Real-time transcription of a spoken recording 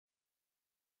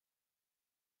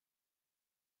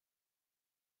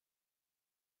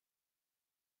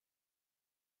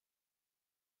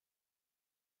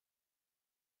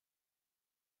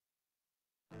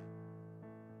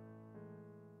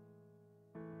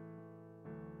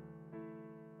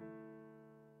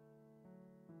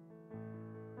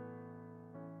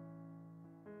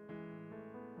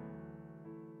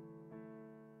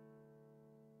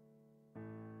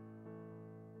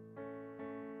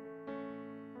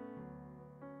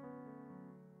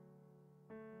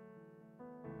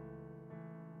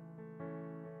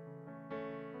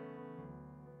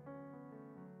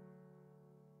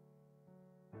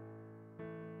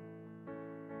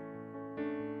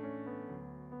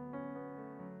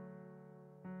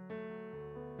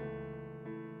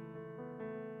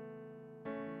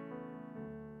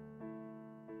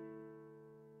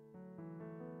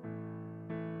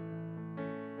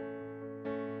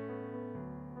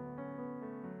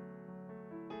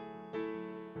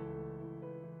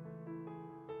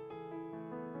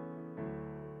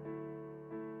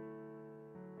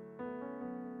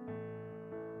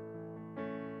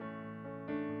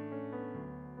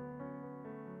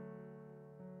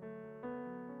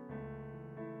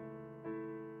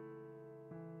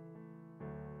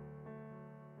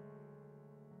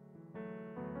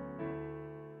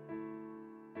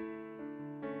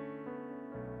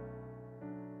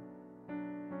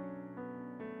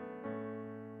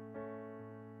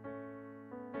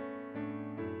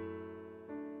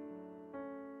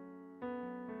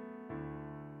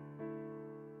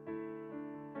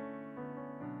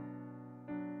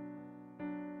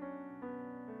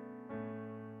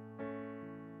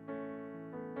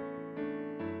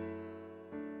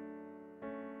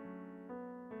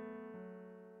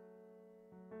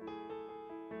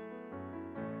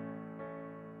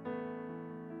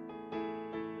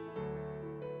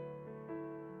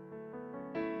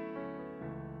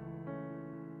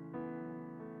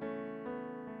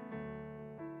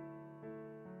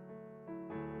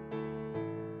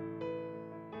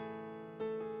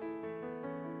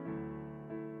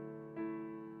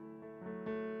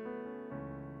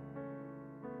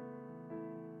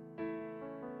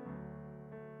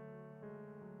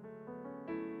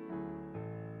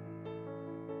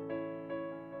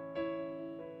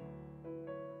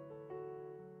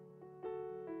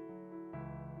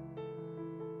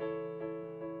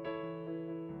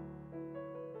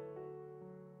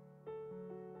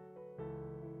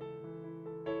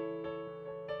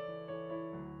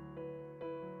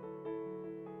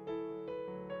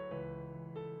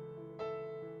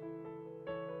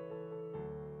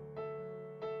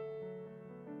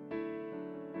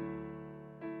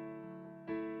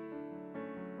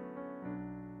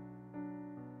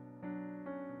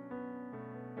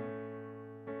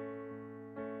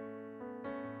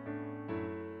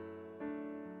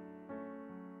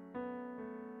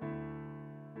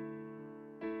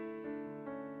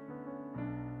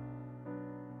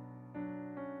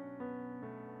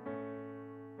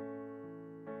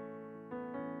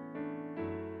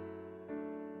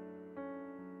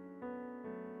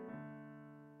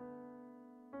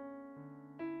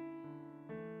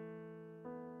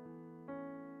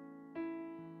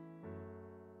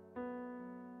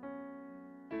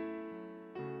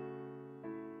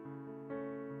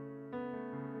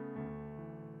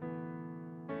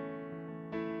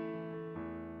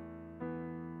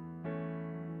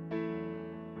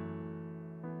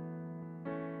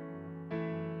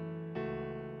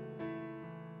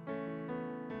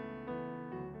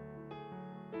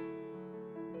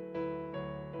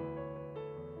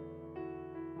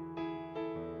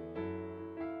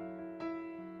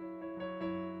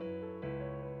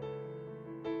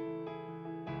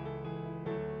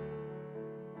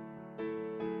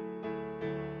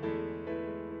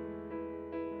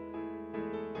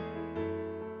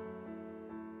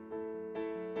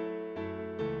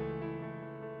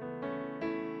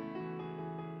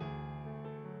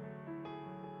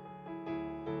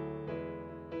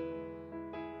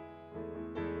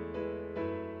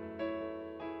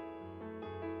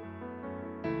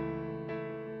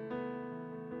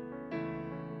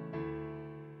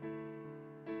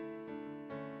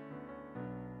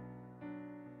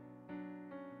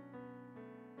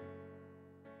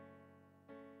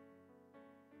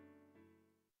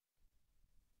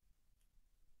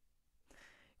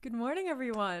Good morning,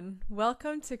 everyone.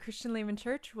 Welcome to Christian Layman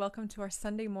Church. Welcome to our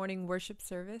Sunday morning worship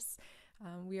service.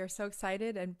 We are so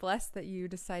excited and blessed that you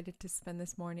decided to spend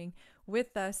this morning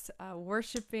with us,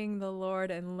 worshiping the Lord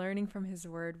and learning from His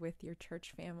Word with your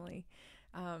church family.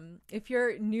 If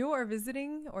you're new or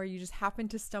visiting, or you just happen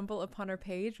to stumble upon our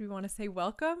page, we want to say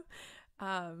welcome.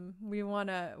 We want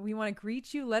to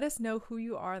greet you. Let us know who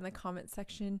you are in the comment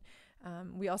section.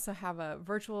 We also have a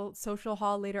virtual social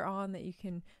hall later on that you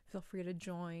can feel free to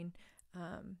join.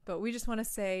 But we just want to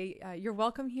say you're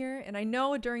welcome here. And I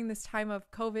know during this time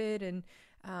of COVID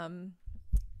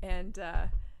and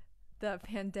the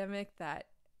pandemic that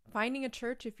finding a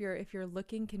church, if you're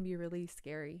looking, can be really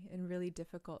scary and really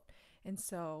difficult. And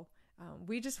so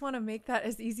we just want to make that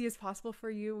as easy as possible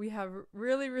for you. We have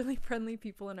really, really friendly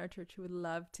people in our church who would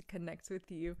love to connect with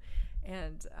you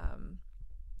and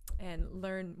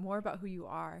learn more about who you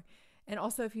are. And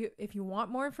also, if you want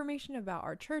more information about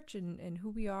our church and who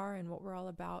we are and what we're all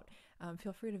about,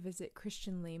 feel free to visit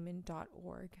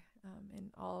christianlayman.org,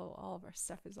 and all of our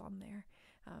stuff is on there.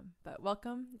 But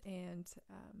welcome, and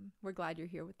we're glad you're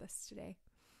here with us today.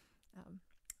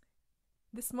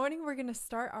 This morning, we're going to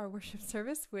start our worship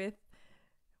service with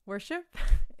worship,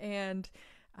 and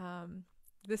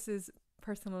this is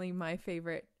personally my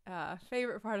favorite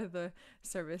part of the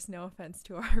service. No offense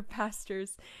to our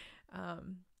pastors,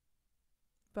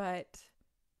 but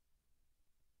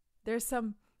there's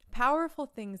some powerful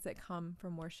things that come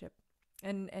from worship,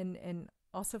 and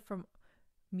also from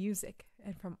music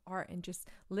and from art, and just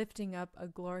lifting up a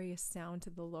glorious sound to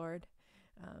the Lord.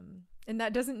 And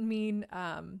that doesn't mean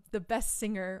the best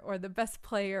singer or the best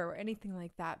player or anything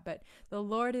like that, but the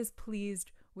Lord is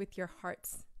pleased with your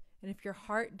hearts. And if your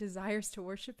heart desires to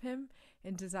worship Him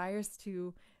and desires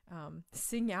to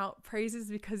sing out praises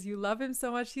because you love Him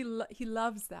so much, He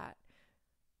loves that.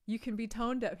 You can be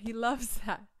tone deaf. He loves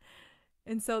that.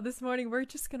 And so this morning we're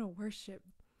just going to worship.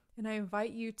 And I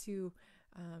invite you to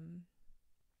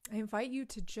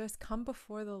just come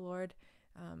before the Lord,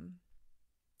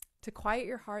 to quiet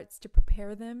your hearts, to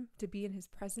prepare them to be in His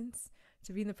presence,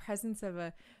 to be in the presence of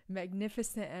a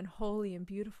magnificent and holy and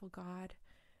beautiful God.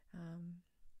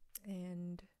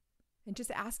 And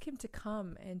just ask Him to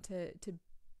come and to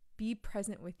be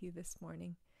present with you this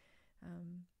morning.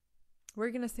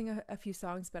 We're going to sing a few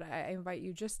songs, but I invite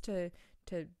you just to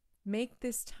make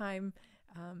this time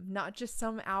not just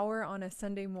some hour on a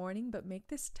Sunday morning, but make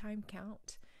this time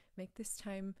count. Make this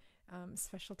time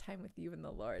special time with you and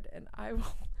the Lord. And I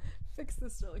will fix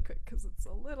this really quick because it's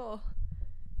a little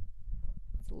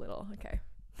okay.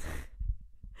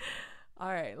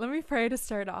 All right, let me pray to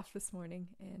start off this morning,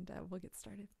 and we'll get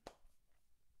started.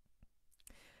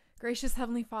 Gracious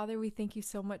Heavenly Father, we thank you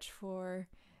so much for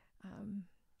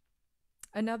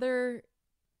another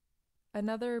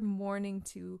morning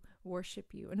to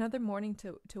worship you, another morning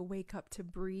to wake up, to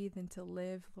breathe, and to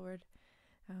live, Lord.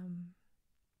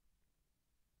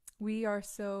 We are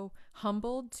so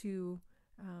humbled to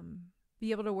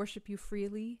be able to worship you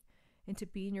freely and to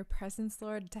be in your presence,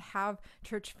 Lord, to have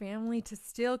church family, to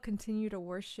still continue to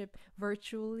worship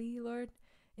virtually, Lord,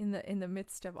 in the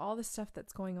midst of all the stuff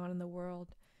that's going on in the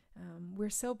world.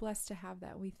 We're so blessed to have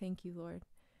that. We thank you, Lord.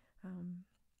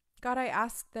 God, I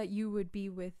ask that you would be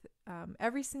with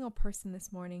every single person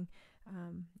this morning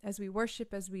as we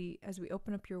worship, as we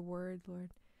open up your word,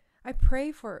 Lord. I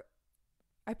pray for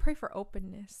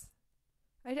openness.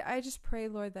 I just pray,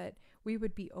 Lord, that we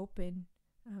would be open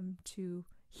to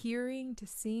hearing, to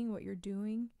seeing what you're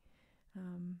doing,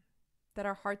 that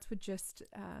our hearts would just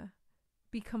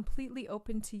be completely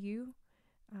open to you.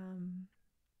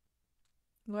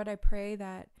 Lord, I pray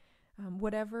that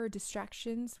whatever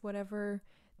distractions, whatever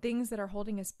things that are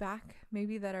holding us back,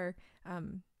 maybe that are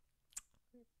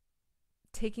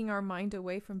taking our mind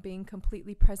away from being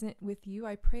completely present with you,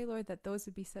 I pray, Lord, that those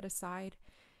would be set aside,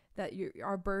 that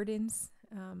our burdens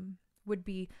would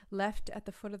be left at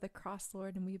the foot of the cross,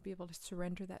 Lord, and we'd be able to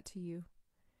surrender that to you.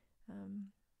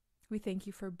 We thank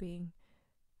you for being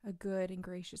a good and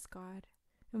gracious God,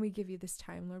 and we give you this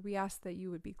time, Lord. We ask that you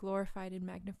would be glorified and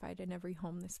magnified in every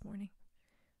home this morning.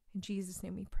 In Jesus'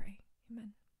 name we pray.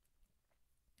 Amen.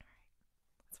 All right,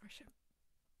 let's worship.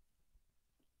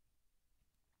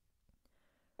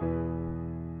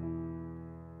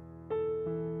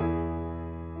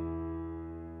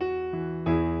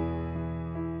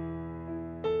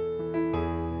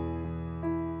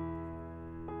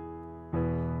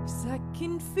 I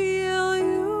can feel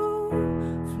you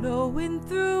flowing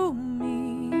through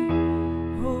me,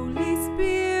 Holy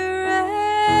Spirit,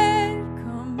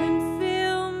 come and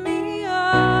fill me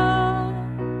up,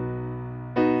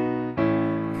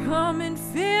 come and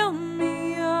fill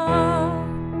me up.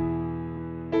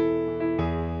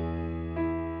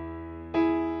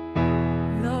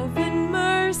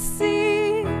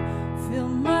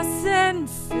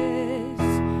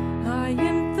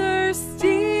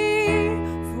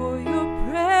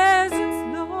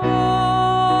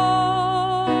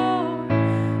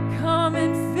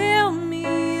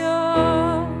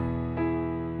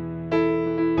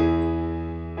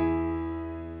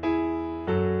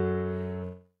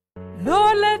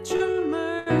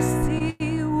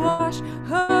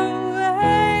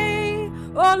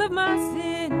 all of my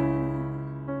sin.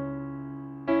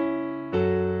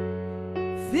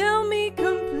 Fill me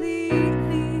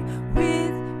completely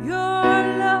with your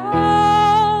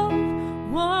love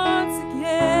once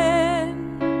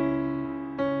again.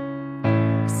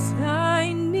 'Cause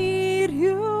I need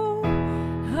you,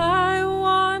 I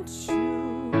want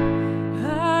you,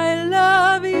 I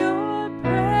love your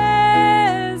presence.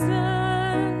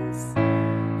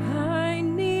 I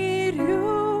need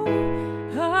you,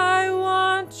 I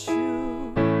want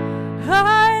you,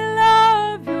 I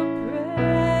love your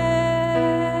presence.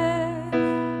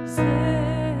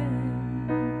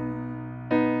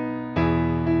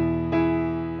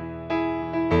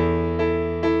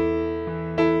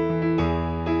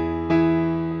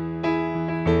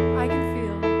 I can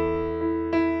feel,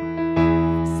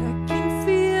 'cause I can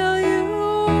feel you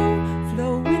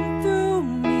flowing through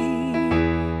me.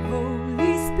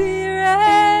 Holy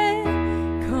Spirit,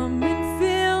 come and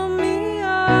fill me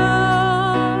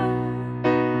up.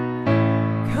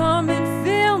 Come and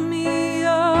fill me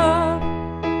up.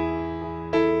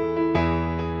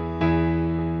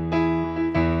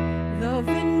 Love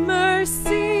and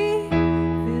mercy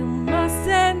fill my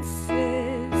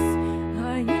senses.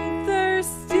 I am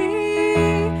thirsty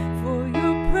for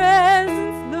your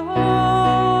presence, Lord.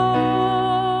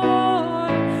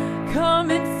 Come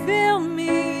and fill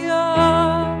me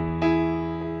up.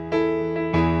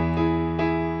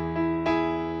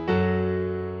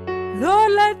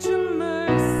 Lord, let your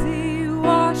mercy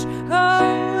wash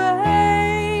away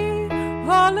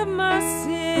all of my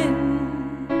sin.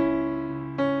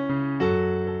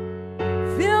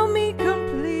 Fill me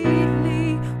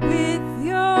completely with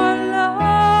your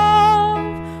love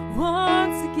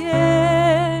once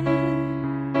again.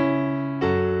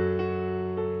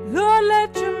 Lord,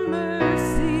 let your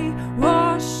mercy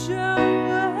wash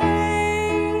away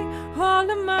all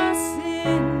of my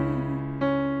sin.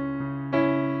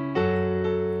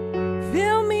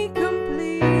 Fill me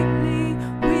completely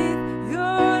with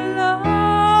your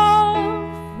love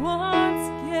once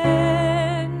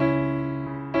again.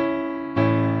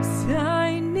 'Cause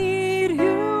I need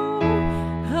you,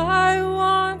 I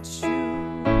want you,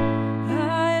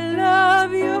 I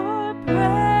love your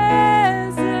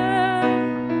presence.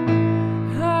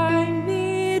 I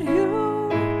need you,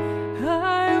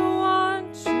 I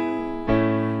want you,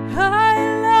 I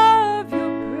love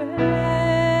your presence.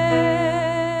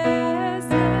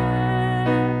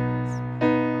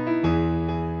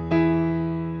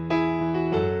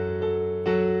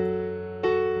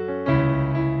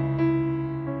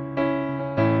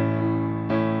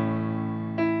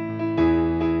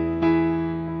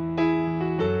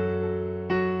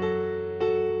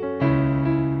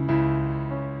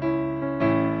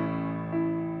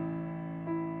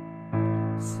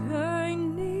 I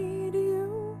need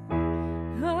you,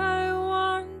 I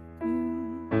want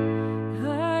you,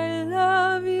 I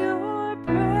love your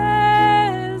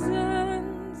presence.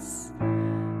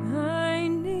 I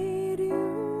need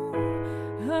you,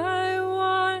 I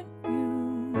want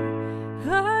you,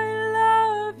 I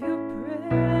love your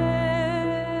presence.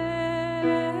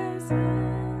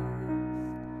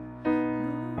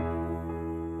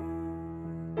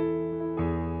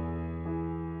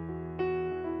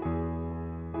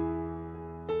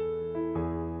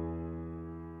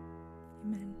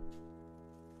 Amen.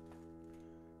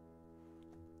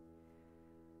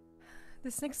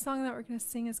 This next song that we're going to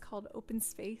sing is called Open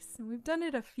Space, and we've done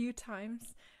it a few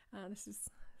times.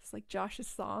 It's like Josh's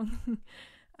song.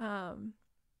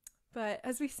 But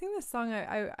as we sing this song,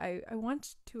 I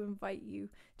want to invite you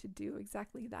to do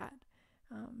exactly that.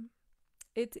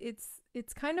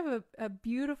 It's kind of a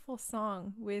beautiful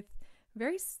song with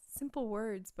very simple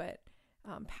words, but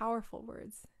powerful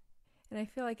words. And I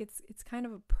feel like it's kind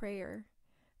of a prayer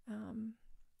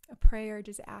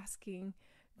just asking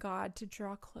God to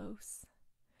draw close,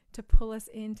 to pull us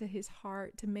into his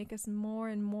heart, to make us more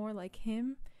and more like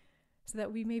him, so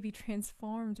that we may be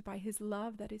transformed by his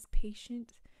love that is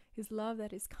patient, his love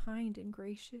that is kind and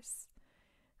gracious.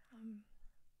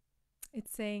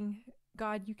 It's saying,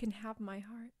 God, you can have my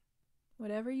heart.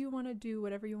 Whatever you want to do,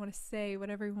 whatever you want to say,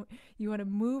 whatever you want to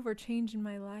move or change in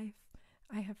my life,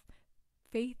 I have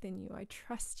faith in you. I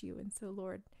trust you. And so,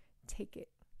 Lord, take it.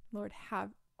 Lord,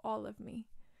 have all of me.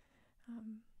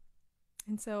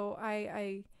 And so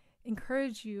I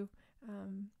encourage you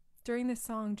during this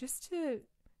song just to,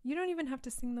 you don't even have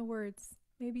to sing the words.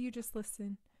 Maybe you just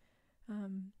listen.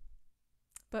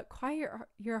 But quiet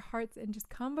your hearts and just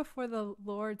come before the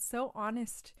Lord so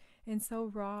honest and so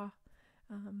raw.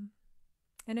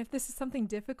 And if this is something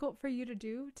difficult for you to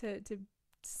do, to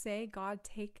say, God,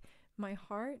 take my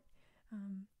heart,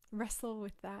 wrestle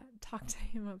with that. Talk to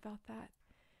him about that.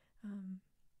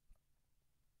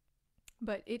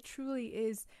 But it truly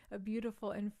is a beautiful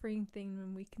and freeing thing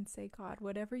when we can say, God,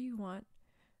 whatever you want,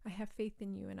 I have faith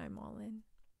in you and I'm all in.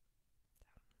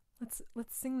 Let's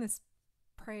sing this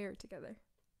prayer together.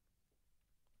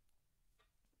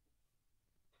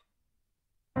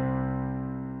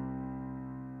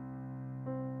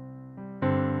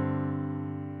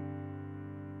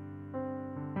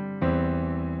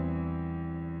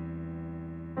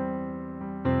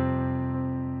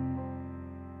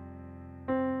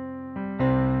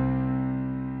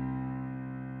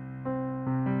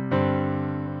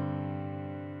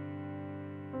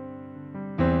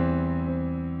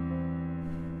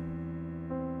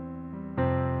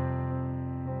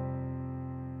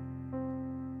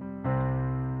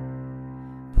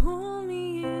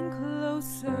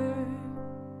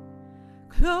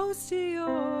 Close to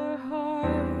your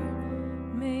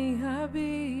heart, may I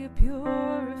be a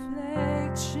pure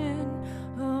reflection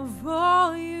of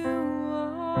all you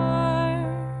are.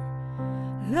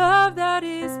 Love that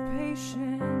is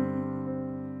patient,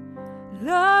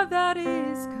 love that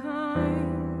is kind,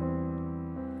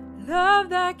 love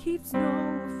that keeps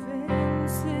no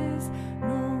offenses,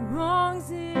 no wrongs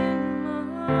in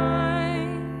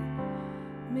mind.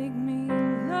 Make me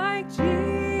like Jesus.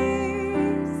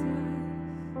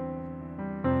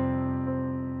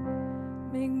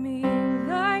 Make me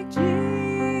like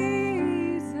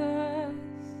Jesus.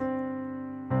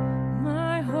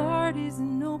 My heart is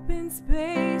an open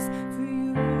space for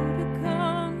you to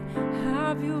come.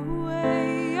 Have your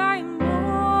way. I'm open.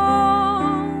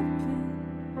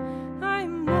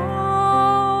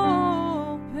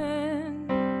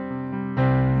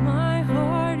 My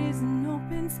heart is an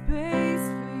open space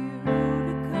for you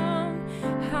to come.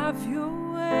 Have your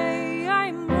way.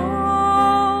 I'm open.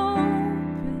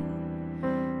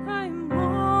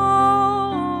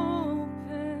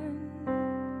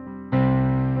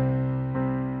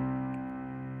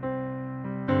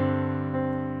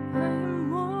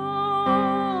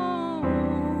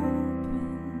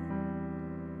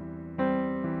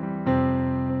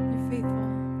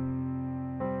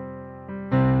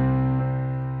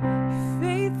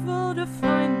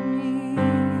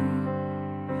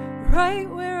 Right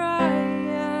where I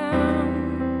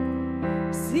am,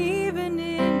 'cause even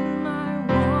in my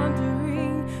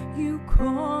wandering, you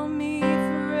call me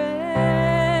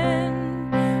friend.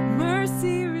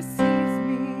 Mercy receives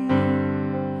me,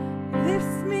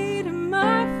 lifts me to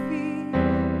my feet,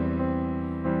 and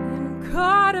I'm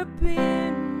caught up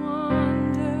in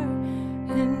wonder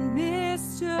and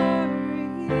mystery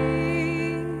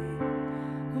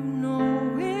of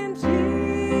knowing Jesus.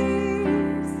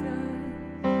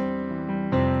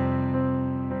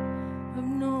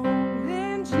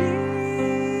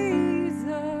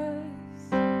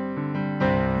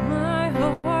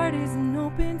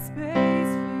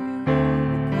 Space for you to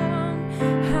come.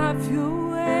 Have your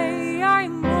way.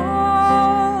 I'm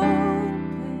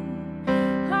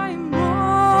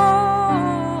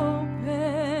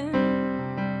open.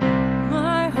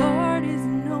 My heart is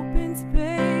an open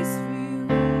space for you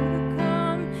to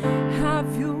come.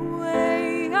 Have your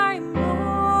way. I'm open.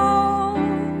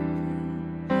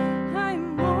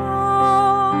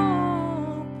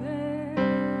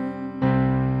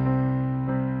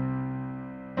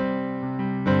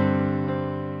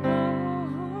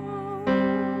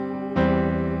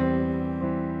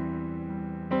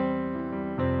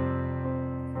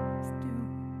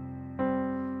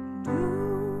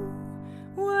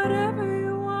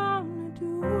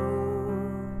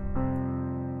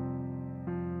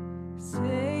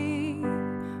 Say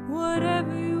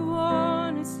whatever you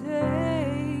want to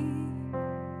say.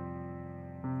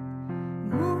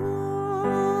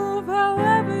 Move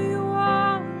however you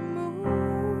want to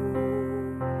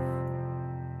move.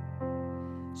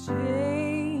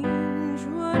 Change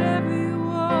whatever you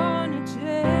want to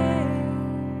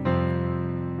change.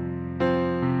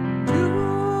 Do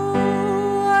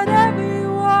whatever you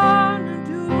want to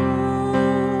do.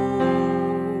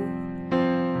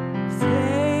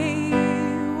 Say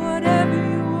whatever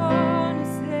you want to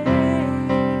say.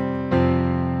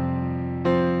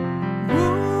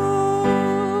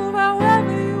 Move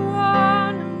however you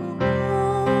want to move.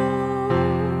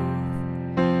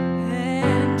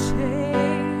 And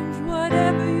change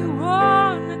whatever you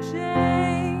want to change.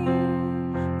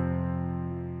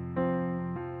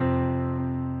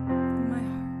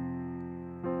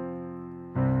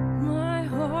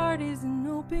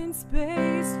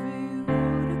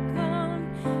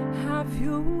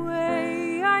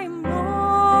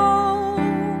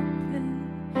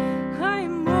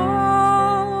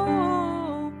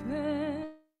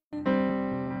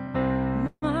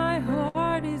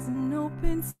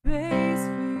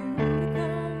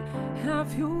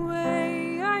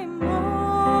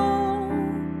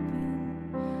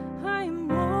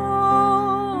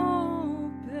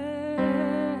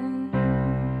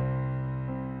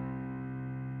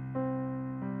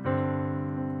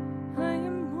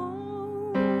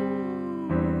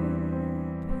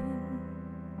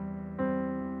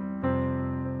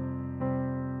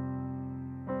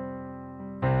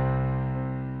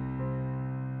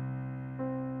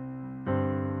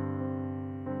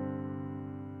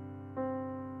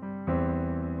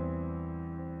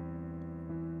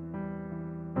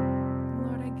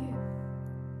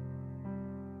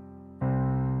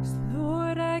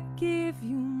 Give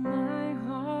you my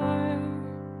heart,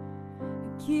 I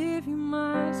give you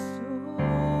my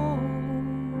soul.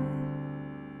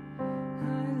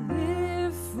 I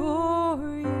live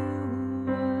for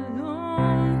you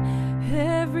alone.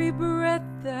 Every breath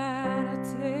that I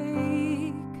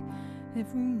take,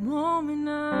 every moment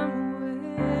I'm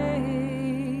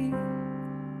awake.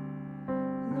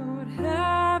 Lord,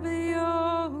 have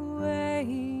your way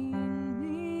in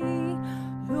me.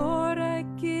 Lord, I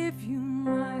give you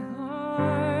my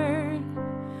heart,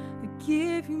 I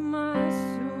give you my soul.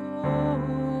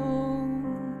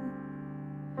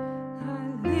 I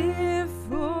live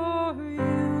for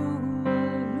you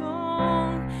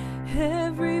alone.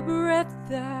 Every breath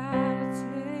that I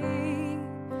take,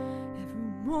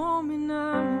 every moment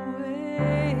I'm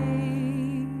awake.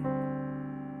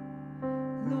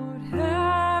 Lord,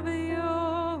 have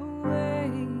your way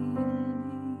in me.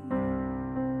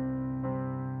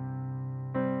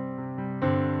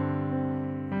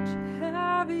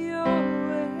 Have your way.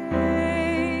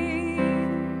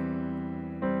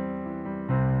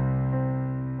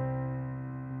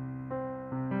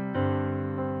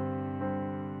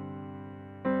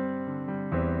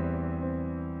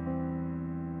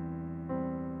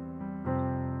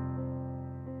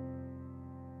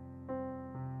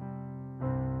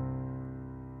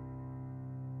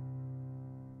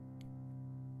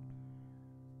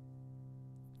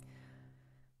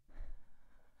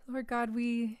 Lord God,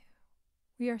 we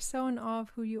are so in awe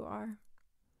of who you are.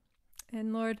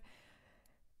 And Lord,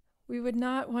 we would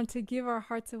not want to give our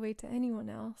hearts away to anyone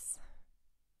else.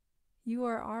 You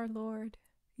are our Lord.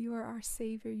 You are our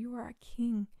Savior. You are our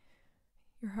King.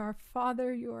 You're our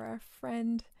Father. You are our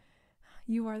friend.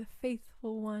 You are the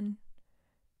faithful one.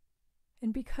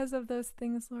 And because of those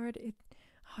things, Lord, it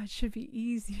should be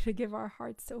easy to give our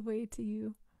hearts away to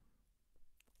you.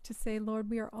 To say, Lord,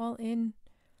 we are all in.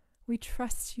 We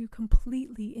trust you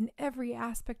completely in every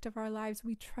aspect of our lives.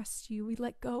 We trust you. We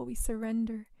let go. We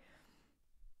surrender.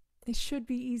 It should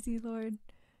be easy, Lord.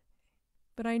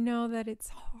 But I know that it's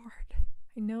hard.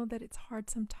 I know that it's hard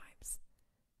sometimes.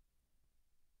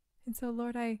 And so,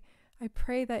 Lord, I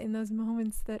pray that in those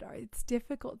moments that it's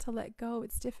difficult to let go,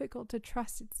 it's difficult to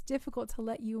trust, it's difficult to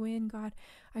let you in, God,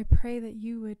 I pray that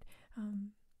you would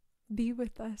be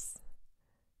with us.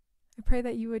 I pray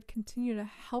that you would continue to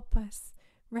help us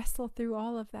wrestle through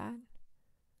all of that.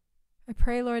 I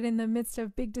pray, Lord, in the midst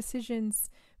of big decisions,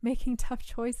 making tough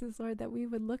choices, Lord, that we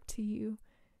would look to you,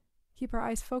 keep our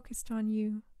eyes focused on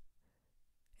you,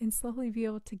 and slowly be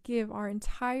able to give our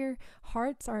entire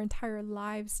hearts, our entire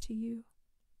lives to you.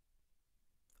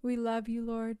 We love you,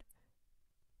 Lord.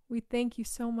 We thank you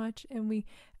so much, and we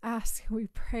ask, we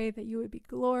pray that you would be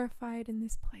glorified in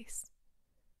this place.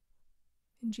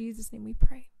 In Jesus' name we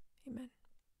pray. Amen.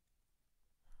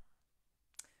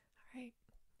 All right.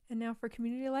 And now for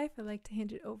community life, I'd like to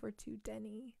hand it over to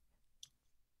Denny.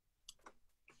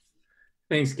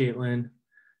 Thanks, Caitlin.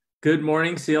 Good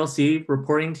morning, CLC.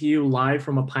 Reporting to you live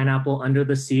from a pineapple under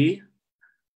the sea.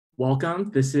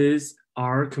 Welcome. This is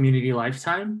our community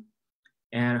lifetime.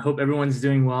 And I hope everyone's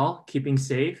doing well, keeping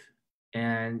safe.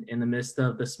 And in the midst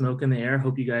of the smoke in the air,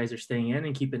 hope you guys are staying in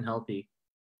and keeping healthy.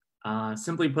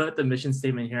 Simply put, the mission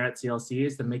statement here at CLC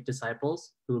is to make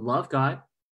disciples who love God,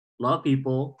 love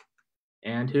people,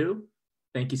 and who,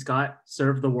 thank you, Scott,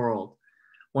 serve the world.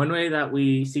 One way that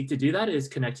we seek to do that is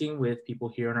connecting with people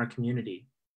here in our community.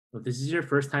 If this is your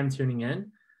first time tuning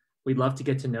in, we'd love to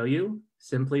get to know you.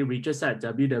 Simply reach us at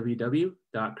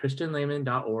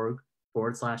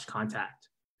www.christianlayman.org/contact.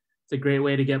 It's a great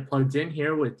way to get plugged in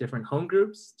here with different home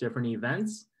groups, different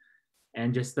events,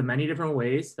 and just the many different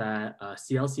ways that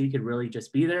CLC could really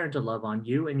just be there and to love on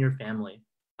you and your family.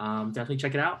 Definitely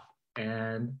check it out,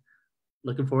 and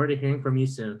looking forward to hearing from you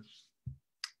soon.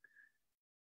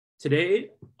 Today,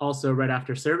 also right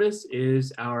after service,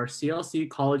 is our CLC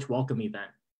College Welcome event.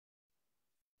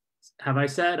 Have I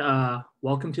said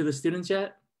welcome to the students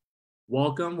yet?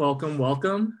 Welcome, welcome,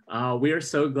 welcome. We are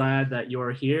so glad that you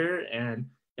are here, and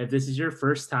if this is your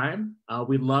first time,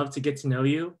 we'd love to get to know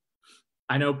you.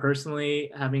 I know personally,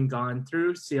 having gone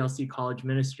through CLC college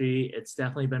ministry, it's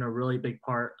definitely been a really big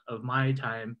part of my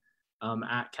time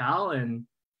at Cal. And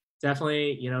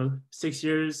definitely, 6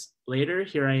 years later,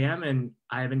 here I am, and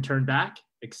I haven't turned back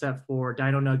except for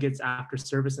Dino Nuggets after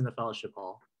service in the fellowship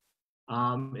hall.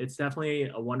 It's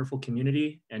definitely a wonderful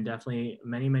community and definitely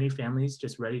many, many families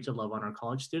just ready to love on our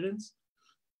college students.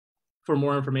 For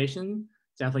more information,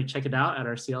 definitely check it out at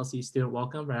our CLC student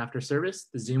welcome right after service.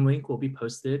 The Zoom link will be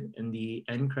posted in the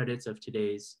end credits of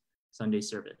today's Sunday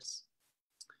service.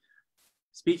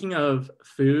 Speaking of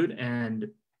food and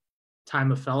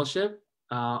time of fellowship,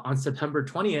 on September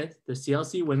 20th, the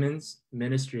CLC Women's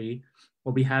Ministry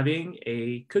will be having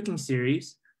a cooking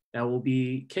series that will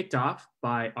be kicked off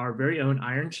by our very own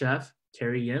Iron Chef,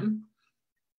 Terry Yim.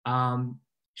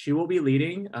 She will be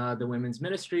leading the women's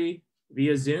ministry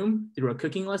via Zoom through a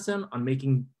cooking lesson on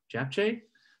making japchae.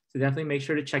 So definitely make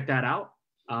sure to check that out.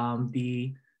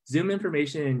 The Zoom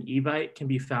information and invite can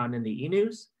be found in the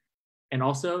e-news. And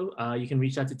also you can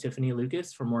reach out to Tiffany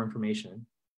Lucas for more information.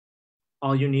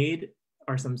 All you need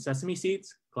are some sesame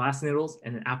seeds, glass noodles,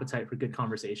 and an appetite for good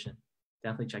conversation.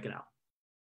 Definitely check it out.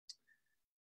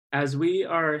 As we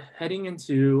are heading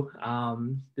into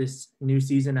this new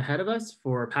season ahead of us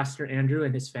for Pastor Andrew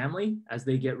and his family as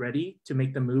they get ready to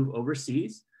make the move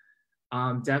overseas,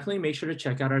 definitely make sure to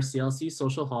check out our CLC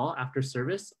Social Hall after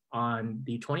service on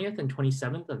the 20th and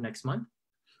 27th of next month.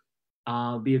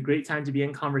 It'll be a great time to be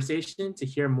in conversation to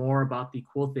hear more about the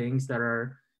cool things that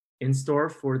are in store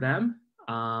for them,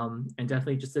 and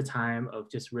definitely just a time of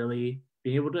just really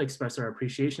being able to express our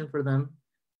appreciation for them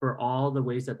for all the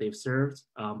ways that they've served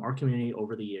our community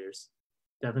over the years.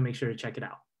 Definitely make sure to check it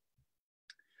out.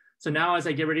 So now as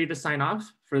I get ready to sign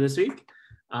off for this week,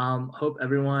 hope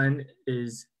everyone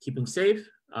is keeping safe.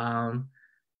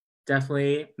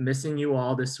 Definitely missing you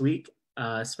all this week,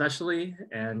 especially,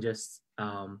 and just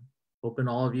hoping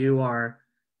all of you are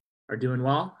doing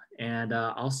well. And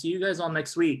I'll see you guys all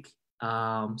next week. So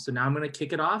now I'm gonna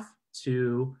kick it off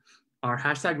to our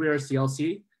hashtag We Are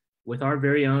CLC with our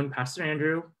very own Pastor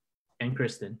Andrew and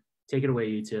Kristen. Take it away,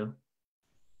 you two.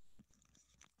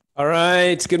 All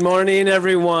right. Good morning,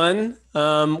 everyone.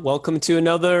 Welcome to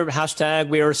another hashtag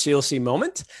We Are CLC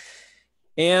moment.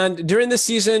 And during this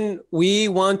season, we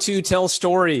want to tell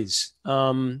stories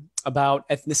about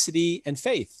ethnicity and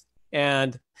faith.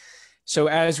 And so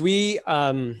as we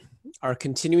are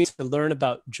continuing to learn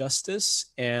about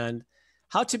justice and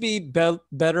how to be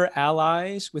better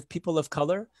allies with people of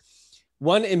color,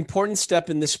 one important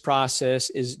step in this process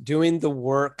is doing the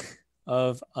work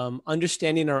of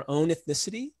understanding our own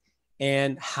ethnicity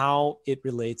and how it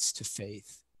relates to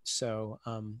faith. So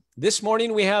this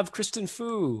morning we have Kristen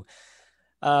Fu.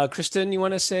 Kristen, you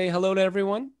want to say hello to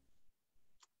everyone?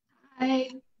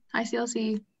 Hi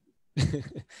CLC.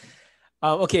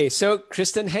 Okay, so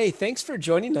Kristen, hey, thanks for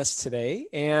joining us today.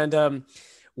 And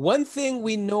one thing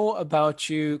we know about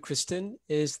you, Kristen,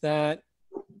 is that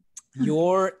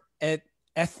your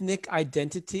ethnic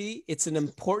identity, it's an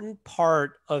important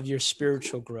part of your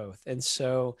spiritual growth. And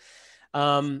so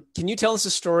can you tell us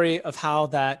a story of how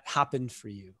that happened for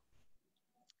you?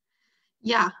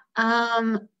 Yeah.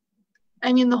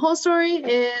 I mean, the whole story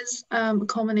is a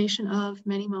culmination of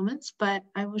many moments, but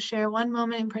I will share one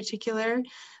moment in particular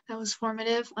that was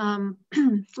formative,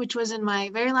 which was in my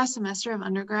very last semester of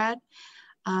undergrad.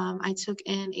 I took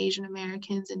an Asian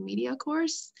Americans in Media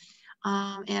course.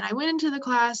 And I went into the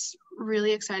class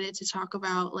really excited to talk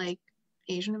about like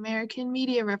Asian American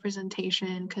media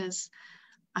representation because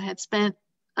I had spent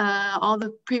all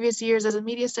the previous years as a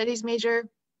media studies major.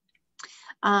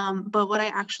 But what I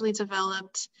actually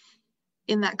developed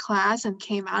in that class and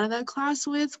came out of that class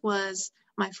with was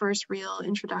my first real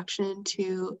introduction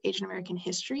to Asian American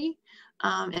history,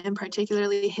 and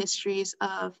particularly histories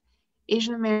of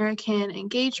Asian American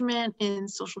engagement in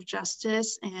social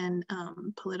justice and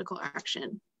political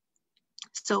action.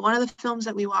 So one of the films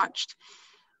that we watched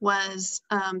was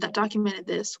that documented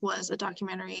this was a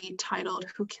documentary titled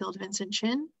Who Killed Vincent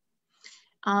Chin?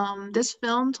 This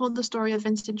film told the story of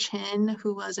Vincent Chin,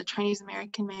 who was a Chinese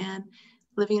American man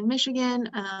living in Michigan,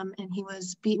 and he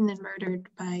was beaten and murdered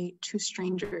by two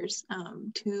strangers,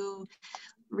 two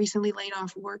recently laid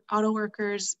off auto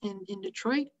workers in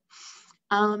Detroit.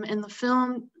 And the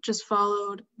film just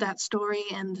followed that story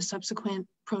and the subsequent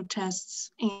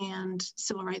protests and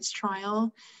civil rights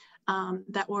trial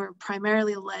that were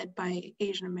primarily led by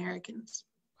Asian Americans.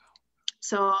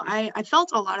 So I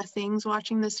felt a lot of things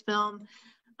watching this film.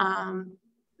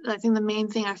 I think the main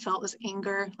thing I felt was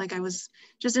anger. Like I was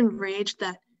just enraged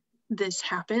that this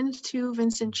happened to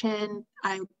Vincent Chin.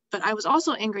 But I was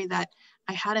also angry that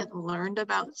I hadn't learned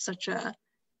about such a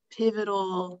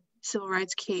pivotal civil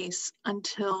rights case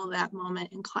until that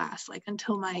moment in class, like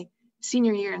until my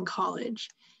senior year in college.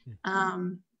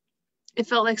 It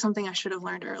felt like something I should have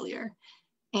learned earlier.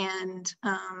 And,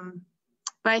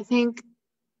 but I think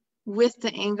with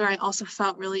the anger, I also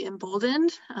felt really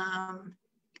emboldened,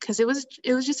 because it was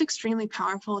just extremely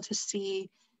powerful to see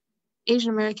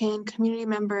Asian American community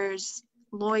members,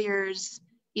 lawyers,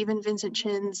 even Vincent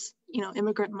Chin's,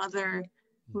 immigrant mother,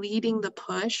 leading the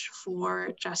push for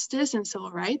justice and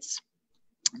civil rights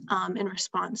in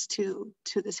response to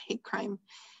this hate crime.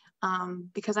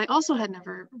 Because I also had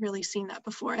never really seen that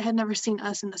before. I had never seen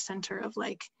us in the center of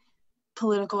like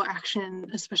political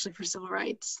action, especially for civil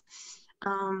rights.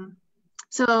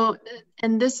 So,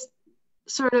 and this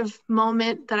sort of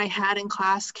moment that I had in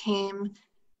class came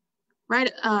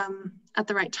right at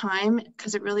the right time,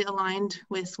 because it really aligned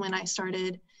with when I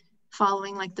started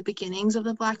following like the beginnings of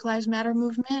the Black Lives Matter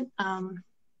movement, kind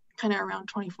of around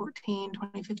 2014,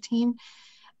 2015.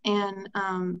 And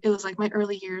it was like my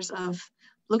early years of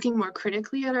looking more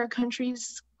critically at our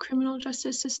country's criminal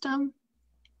justice system.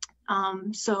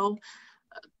 So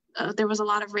there was a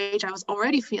lot of rage I was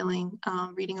already feeling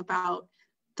reading about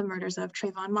the murders of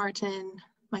Trayvon Martin,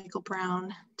 Michael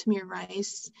Brown, Tamir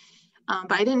Rice,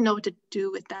 but I didn't know what to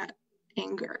do with that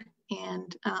anger.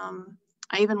 And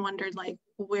I even wondered, like,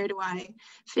 where do I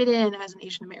fit in as an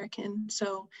Asian American?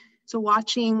 So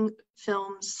watching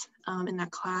films in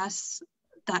that class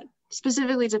that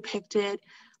specifically depicted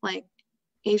like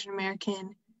Asian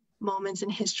American moments in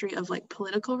history of like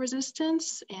political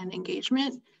resistance and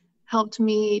engagement helped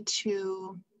me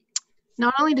to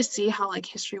not only to see how like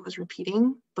history was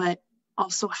repeating, but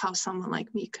also how someone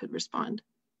like me could respond.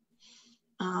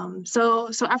 So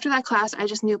after that class, I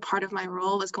just knew part of my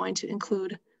role was going to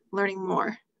include learning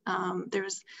more. There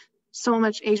was so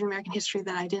much Asian American history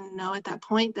that I didn't know at that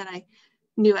point that I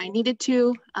knew I needed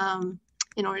to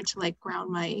in order to like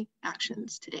ground my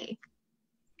actions today.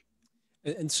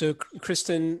 And so,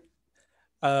 Kristen,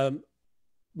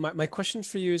 my question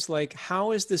for you is like,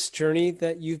 how is this journey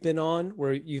that you've been on,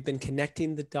 where you've been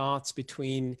connecting the dots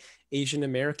between Asian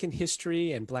American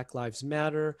history and Black Lives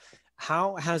Matter,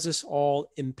 how has this all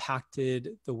impacted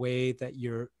the way that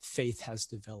your faith has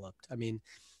developed? I mean,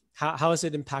 how has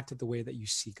it impacted the way that you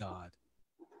see God?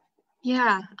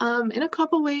 Yeah, in a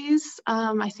couple ways.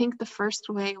 I think the first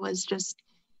way was just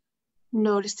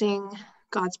noticing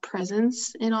God's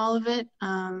presence in all of it.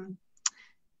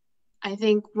 I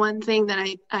think one thing that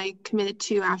I committed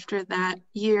to after that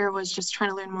year was just trying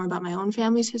to learn more about my own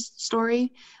family's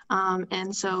story.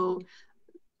 And so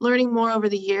learning more over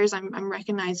the years, I'm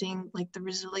recognizing like the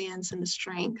resilience and the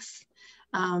strength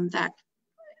that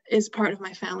is part of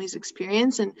my family's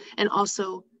experience, and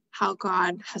also how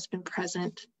God has been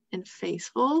present and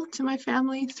faithful to my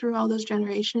family through all those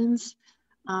generations.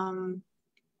 And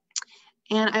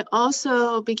I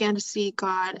also began to see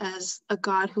God as a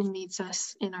God who meets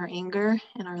us in our anger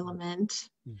and our lament.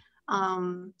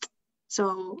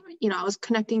 So, I was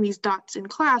connecting these dots in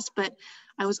class, but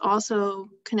I was also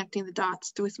connecting the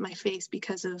dots with my faith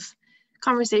because of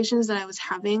conversations that I was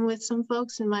having with some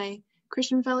folks in my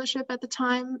Christian fellowship at the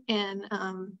time. And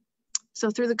so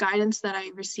through the guidance that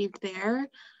I received there,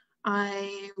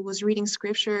 I was reading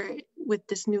scripture with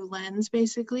this new lens,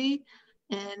 basically,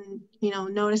 and,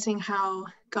 noticing how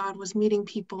God was meeting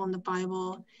people in the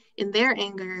Bible in their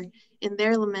anger, in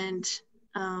their lament,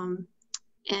 and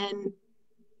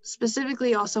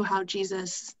specifically also how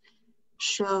Jesus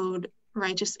showed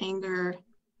righteous anger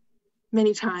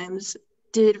many times,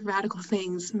 did radical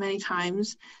things many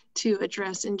times to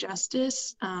address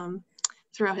injustice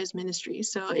throughout his ministry.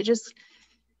 So it just,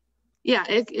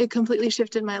 it completely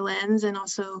shifted my lens, and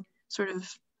also sort of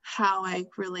how I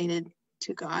related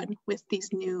to God with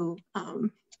these new,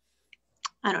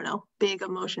 big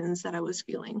emotions that I was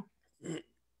feeling.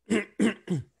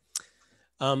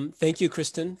 Thank you,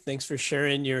 Kristen. Thanks for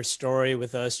sharing your story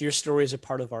with us. Your story is a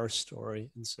part of our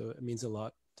story, and so it means a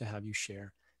lot to have you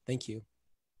share. Thank you.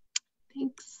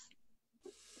 Thanks.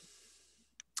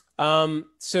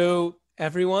 So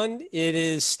everyone, it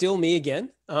is still me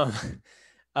again,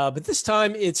 but this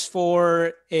time it's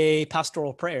for a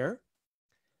pastoral prayer.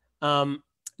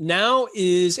 Now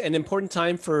is an important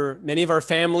time for many of our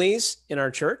families in our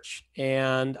church,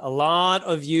 and a lot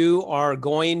of you are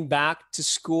going back to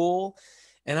school,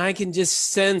 and I can just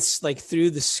sense, like,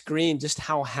 through the screen just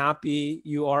how happy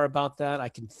you are about that. I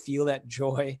can feel that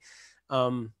joy.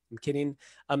 I'm kidding.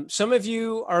 Some of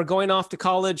you are going off to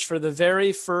college for the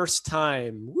very first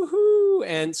time. Woohoo!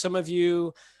 And some of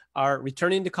you are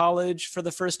returning to college for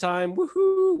the first time.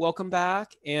 Woohoo! Welcome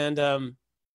back. And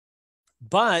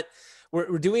but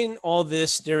We're doing all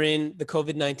this during the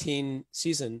COVID-19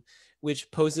 season, which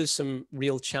poses some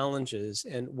real challenges.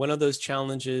 And one of those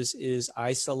challenges is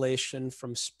isolation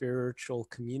from spiritual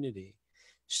community.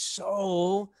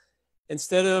 So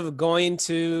instead of going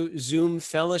to Zoom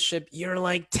fellowship, you're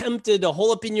like tempted to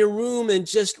hole up in your room and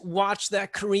just watch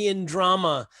that Korean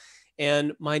drama.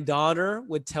 And my daughter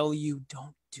would tell you,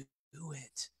 don't do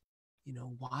it.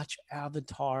 Watch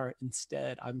Avatar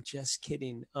instead. I'm just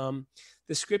kidding. The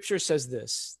scripture says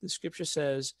this. The scripture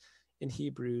says in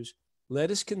Hebrews, let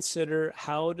us consider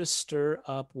how to stir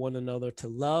up one another to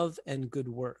love and good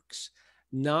works,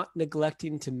 not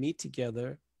neglecting to meet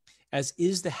together, as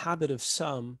is the habit of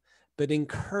some, but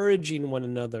encouraging one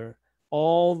another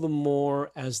all the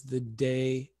more as the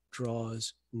day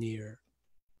draws near.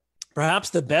 Perhaps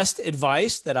the best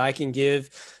advice that I can give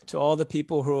to all the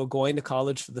people who are going to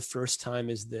college for the first time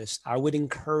is this. I would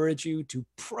encourage you to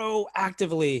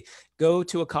proactively go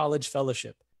to a college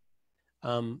fellowship.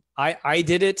 I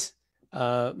did it.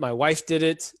 My wife did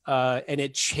it, and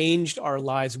it changed our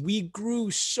lives. We grew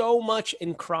so much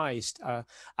in Christ.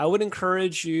 I would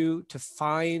encourage you to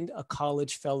find a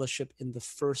college fellowship in the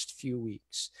first few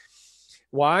weeks.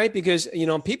 Why? Because,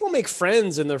 people make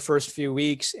friends in their first few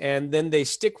weeks, and then they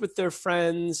stick with their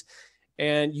friends,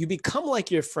 and you become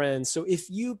like your friends. So if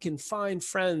you can find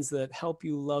friends that help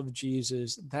you love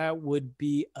Jesus, that would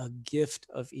be a gift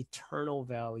of eternal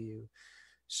value.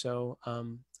 So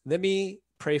let me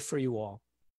pray for you all.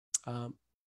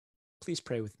 Please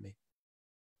pray with me.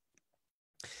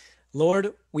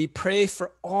 Lord, we pray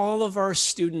for all of our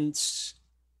students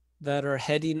that are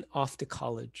heading off to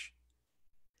college.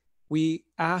 We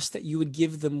ask that you would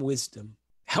give them wisdom.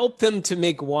 Help them to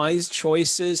make wise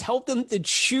choices. Help them to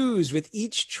choose with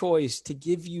each choice to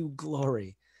give you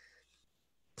glory.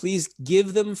 Please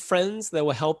give them friends that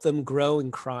will help them grow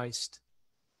in Christ.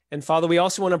 And Father, we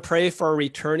also want to pray for our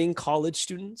returning college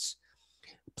students.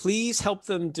 Please help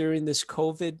them during this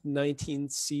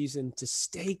COVID-19 season to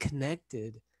stay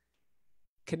connected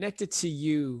to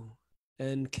you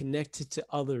and connected to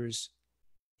others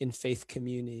in faith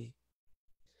community.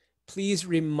 Please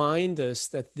remind us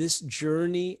that this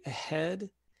journey ahead,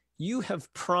 you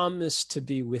have promised to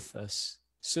be with us.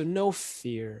 So no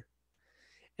fear.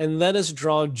 And let us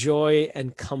draw joy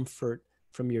and comfort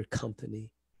from your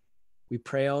company. We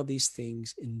pray all these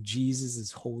things in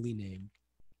Jesus' holy name.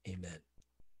 Amen.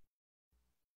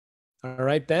 All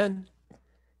right, Ben,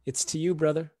 it's to you,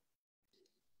 brother.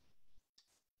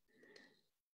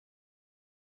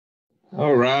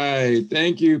 All right.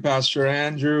 Thank you, Pastor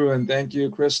Andrew, and thank you,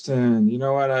 Kristen. You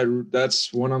know what?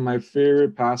 That's one of my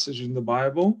favorite passages in the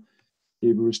Bible,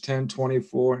 Hebrews 10,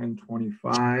 24 and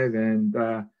 25. And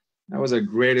that was a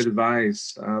great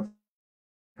advice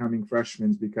coming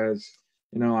freshmen because,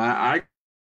 I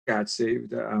got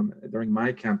saved during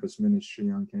my campus ministry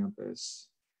on campus.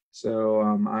 So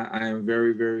I am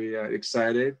very, very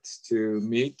excited to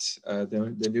meet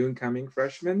the new incoming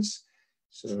freshmen.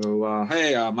 So,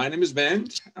 hey, my name is Ben,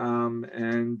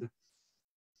 and,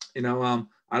 I'd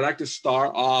like to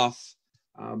start off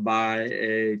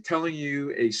by telling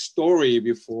you a story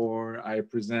before I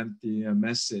present the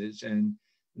message, and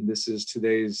this is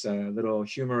today's little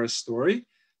humorous story.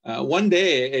 One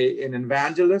day, an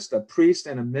evangelist, a priest,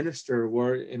 and a minister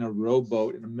were in a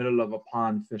rowboat in the middle of a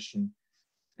pond fishing,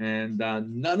 and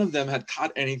none of them had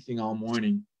caught anything all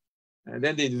morning. And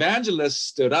then the evangelist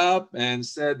stood up and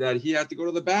said that he had to go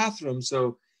to the bathroom.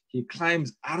 So he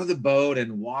climbs out of the boat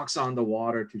and walks on the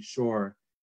water to shore.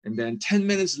 And then 10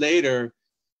 minutes later,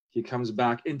 he comes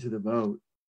back into the boat.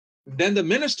 Then the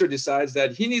minister decides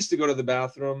that he needs to go to the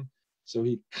bathroom. So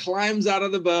he climbs out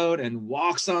of the boat and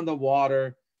walks on the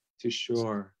water to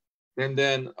shore. And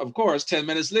then, of course, 10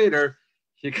 minutes later,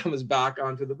 he comes back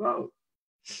onto the boat.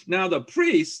 Now the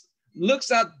priest looks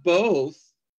at both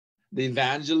the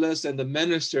evangelist and the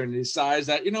minister and decides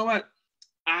that, you know what,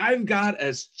 I've got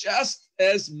just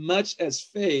as much as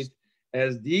faith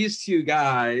as these two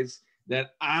guys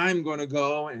that I'm going to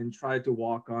go and try to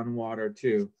walk on water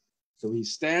too. So he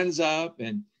stands up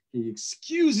and he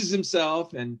excuses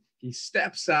himself and he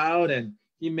steps out and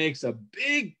he makes a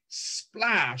big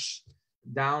splash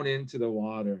down into the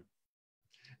water.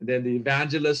 And then the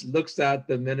evangelist looks at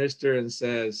the minister and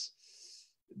says,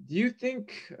 do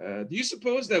you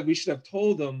suppose that we should have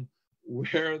told them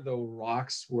where the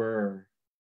rocks were?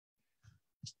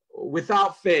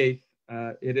 Without faith,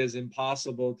 it is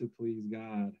impossible to please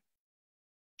God.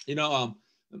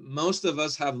 Most of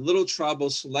us have little trouble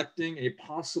selecting a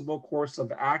possible course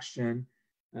of action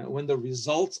when the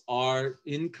results are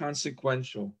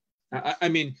inconsequential. I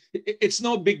mean, it's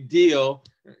no big deal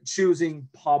choosing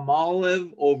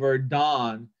Palmolive over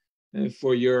Dawn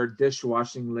for your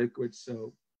dishwashing liquid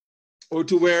soap, or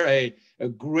to wear a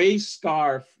gray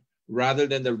scarf rather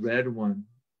than the red one,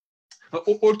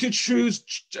 or to choose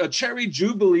a cherry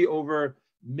jubilee over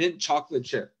mint chocolate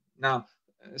chip. Now,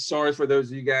 sorry for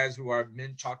those of you guys who are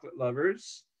mint chocolate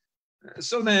lovers.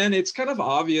 So then it's kind of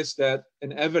obvious that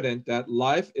and evident that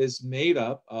life is made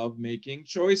up of making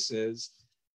choices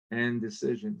and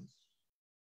decisions.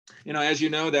 As you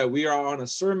know, that we are on a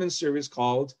sermon series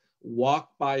called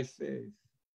Walk by Faith.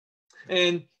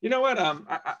 And you know what?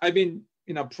 I've been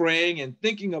praying and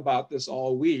thinking about this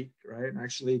all week, right?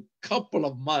 Actually, a couple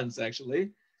of months, actually.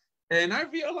 And I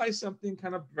realized something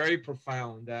kind of very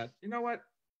profound, that, you know what?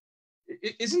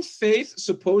 Isn't faith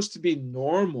supposed to be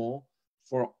normal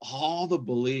for all the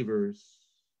believers?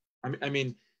 I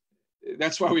mean,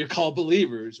 that's why we're called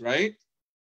believers, right?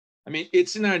 I mean,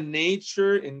 it's in our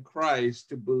nature in Christ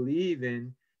to believe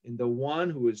in the one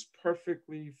who is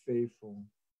perfectly faithful.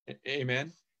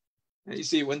 Amen. And you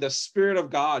see, when the Spirit of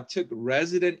God took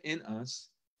resident in us,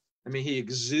 he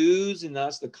exudes in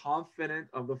us the confidence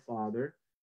of the Father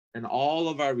and all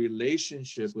of our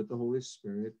relationship with the Holy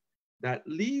Spirit that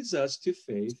leads us to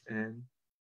faith and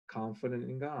confidence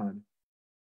in God.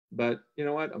 But you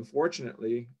know what?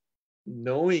 Unfortunately,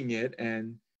 knowing it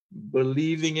and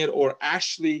believing it, or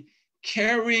actually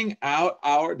carrying out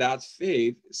that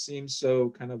faith, seems so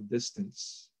kind of distant.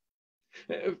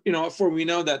 For we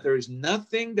know that there is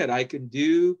nothing that I can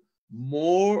do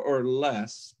more or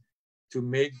less to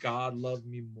make God love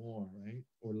me more, right?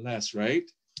 Or less, right?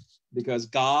 Because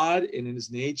God in his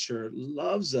nature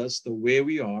loves us the way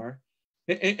we are.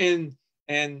 And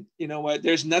you know what?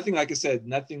 There's nothing, like I said,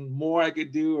 nothing more I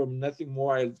could do or nothing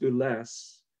more I do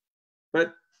less.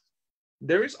 But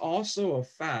there is also a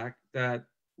fact that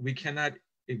we cannot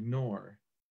ignore.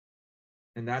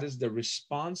 And that is the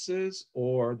responses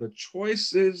or the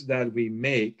choices that we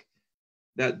make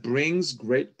that brings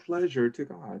great pleasure to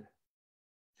God.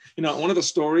 One of the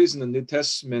stories in the New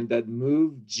Testament that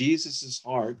moved Jesus's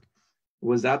heart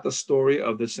was that the story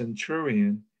of the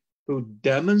centurion who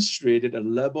demonstrated a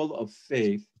level of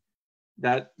faith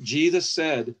that Jesus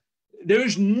said, there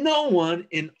is no one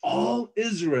in all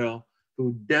Israel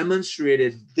who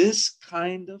demonstrated this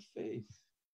kind of faith.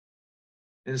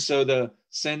 And so the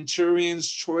centurion's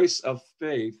choice of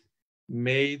faith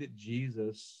made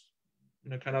Jesus,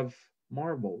 kind of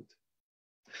marveled.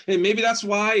 And maybe that's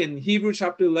why in Hebrews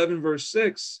chapter 11, verse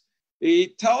 6, he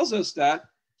tells us that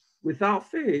without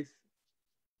faith,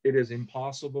 it is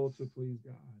impossible to please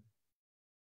God.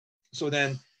 So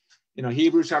then,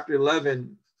 Hebrews chapter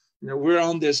 11, we're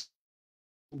on this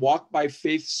Walk by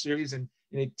Faith series, and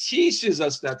it teaches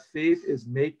us that faith is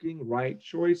making right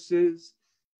choices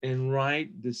and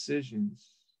right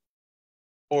decisions.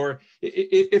 Or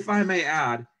if I may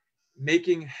add,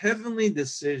 making heavenly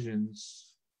decisions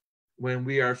when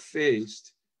we are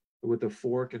faced with a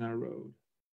fork in our road.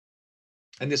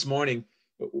 And this morning,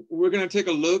 we're going to take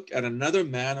a look at another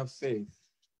man of faith.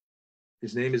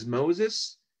 His name is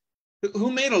Moses,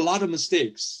 who made a lot of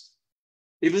mistakes,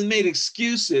 even made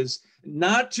excuses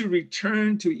not to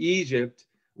return to Egypt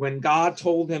when God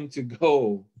told him to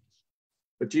go.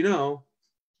 But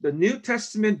the New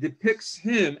Testament depicts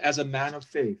him as a man of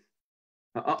faith,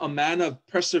 a man of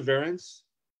perseverance.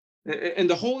 And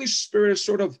the Holy Spirit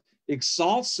sort of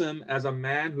exalts him as a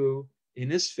man who, in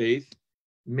his faith,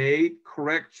 made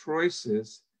correct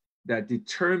choices that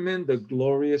determined the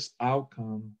glorious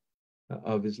outcome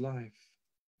of his life.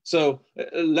 So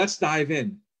let's dive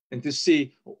in and to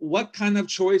see what kind of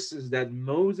choices that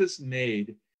Moses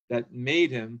made that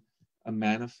made him a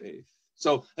man of faith.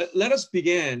 So let us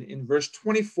begin in verse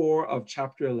 24 of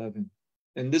chapter 11.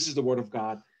 And this is the word of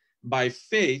God. By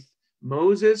faith,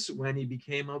 Moses, when he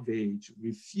became of age,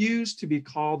 refused to be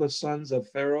called the sons of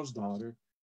Pharaoh's daughter,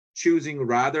 choosing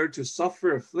rather to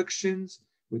suffer afflictions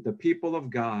with the people of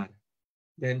God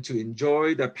than to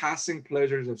enjoy the passing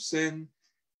pleasures of sin,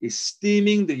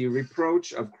 esteeming the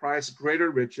reproach of Christ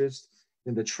greater riches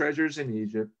than the treasures in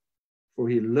Egypt, for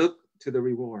he looked to the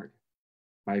reward.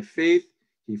 By faith,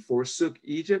 he forsook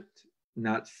Egypt,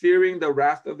 not fearing the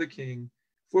wrath of the king,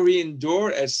 for he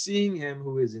endured as seeing him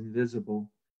who is invisible.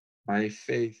 By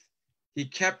faith, he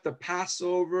kept the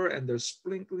Passover and the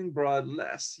sprinkling blood,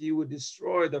 lest he would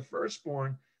destroy the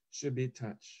firstborn should be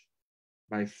touched.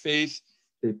 By faith,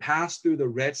 they passed through the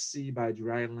Red Sea by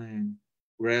dry land,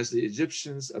 whereas the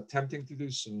Egyptians, attempting to do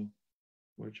so,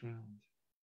 were drowned.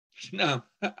 Now,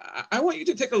 I want you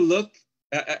to take a look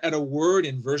at a word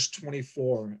in verse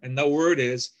 24, and the word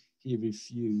is he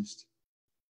refused.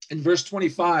 In verse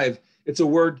 25, it's a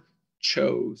word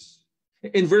chose.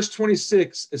 In verse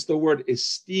 26, it's the word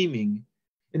esteeming.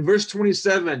 In verse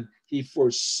 27, he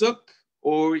forsook,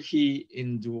 or he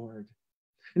endured.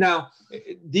 Now,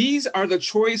 these are the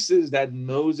choices that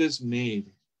Moses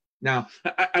made. Now,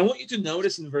 I want you to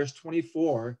notice in verse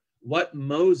 24 what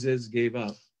Moses gave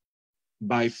up.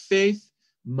 By faith,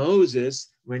 Moses,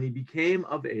 when he became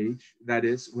of age, that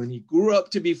is, when he grew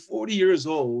up to be 40 years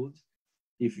old,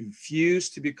 he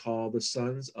refused to be called the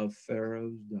sons of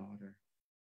Pharaoh's daughter.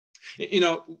 You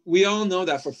know, we all know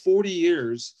that for 40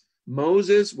 years,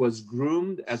 Moses was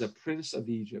groomed as a prince of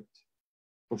Egypt.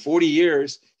 For 40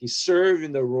 years, he served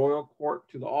in the royal court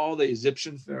to all the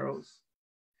Egyptian pharaohs.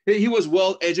 He was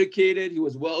well educated. He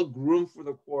was well groomed for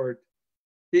the court.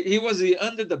 He was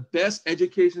under the best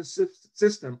education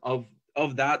system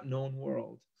of that known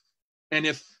world. And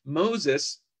if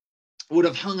Moses would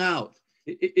have hung out,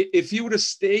 if he would have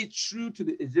stayed true to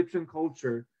the Egyptian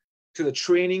culture, to the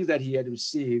training that he had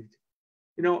received,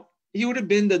 you know, he would have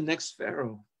been the next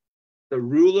pharaoh, the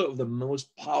ruler of the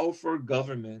most powerful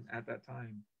government at that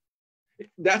time.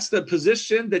 That's the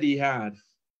position that he had.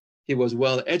 He was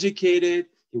well educated,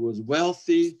 he was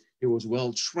wealthy, he was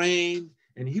well trained,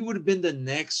 and he would have been the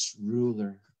next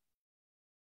ruler.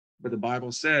 But the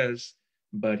Bible says,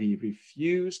 but he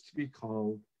refused to be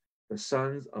called the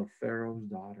sons of Pharaoh's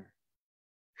daughter.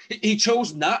 He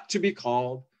chose not to be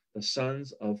called the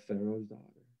sons of Pharaoh's daughter.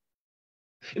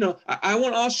 You know, I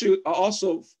want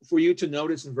also for you to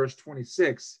notice in verse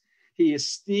 26, he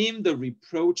esteemed the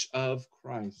reproach of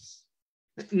Christ.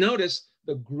 Notice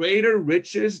the greater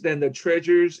riches than the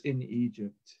treasures in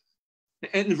Egypt.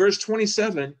 And in verse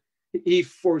 27, he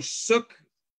forsook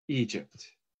Egypt.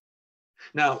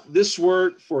 Now, this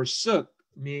word forsook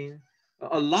means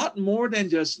a lot more than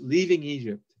just leaving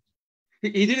Egypt.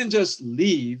 He didn't just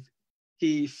leave,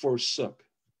 he forsook,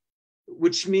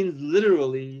 which means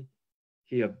literally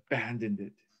he abandoned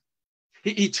it.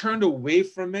 He turned away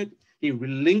from it. He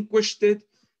relinquished it.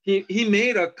 He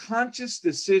made a conscious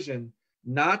decision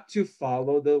not to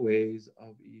follow the ways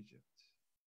of Egypt.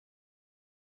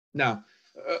 Now,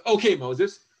 okay,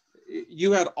 Moses,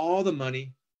 you had all the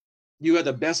money. You had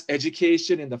the best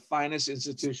education in the finest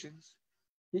institutions.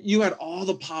 You had all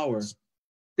the power.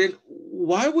 Then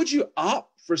why would you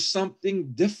opt for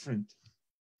something different?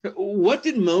 What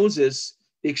did Moses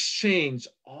exchange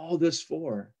all this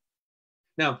for?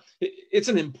 Now, it's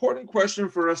an important question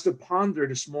for us to ponder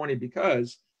this morning,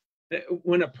 because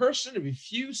when a person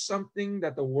refuses something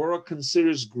that the world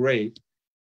considers great,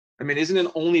 I mean, isn't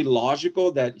it only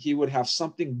logical that he would have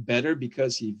something better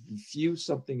because he refused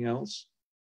something else?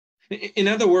 In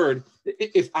other words,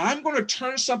 if I'm going to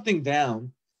turn something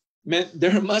down, man,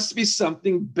 there must be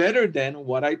something better than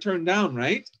what I turned down,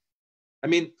 right? I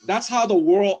mean, that's how the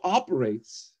world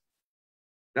operates.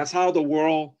 That's how the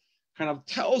world kind of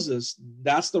tells us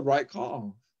that's the right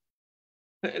call.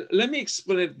 Let me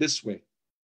explain it this way.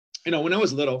 You know, when I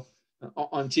was little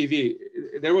on TV,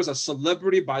 there was a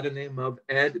celebrity by the name of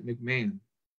Ed McMahon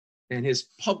and his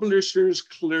Publishers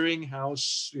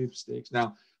Clearinghouse sweepstakes.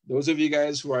 Now, those of you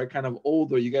guys who are kind of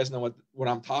older, you guys know what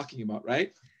I'm talking about,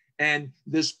 right? And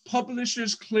this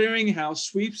Publishers Clearinghouse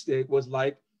sweepstake was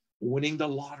like winning the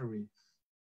lottery.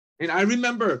 And I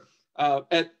remember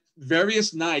at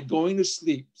various nights going to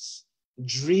sleep,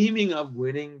 dreaming of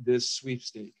winning this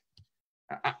sweepstake.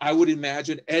 I would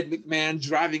imagine Ed McMahon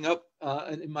driving up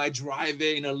in my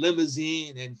driveway in a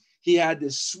limousine, and he had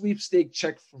this sweepstake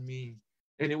check for me,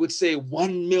 and it would say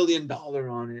 $1 million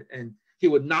on it. And he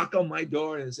would knock on my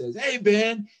door and says, "Hey,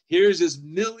 Ben, here's this $1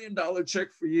 million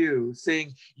check for you,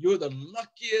 saying you're the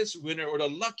luckiest winner or the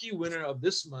lucky winner of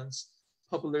this month's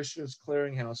Publishers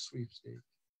Clearinghouse sweepstake."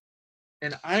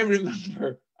 And I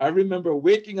remember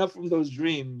waking up from those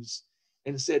dreams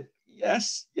and said,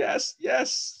 yes, yes,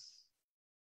 yes.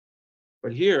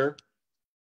 But here,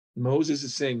 Moses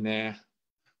is saying, nah,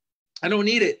 I don't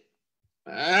need it.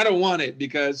 I don't want it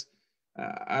because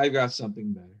I got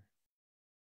something better.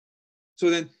 So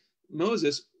then,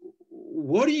 Moses,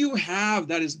 what do you have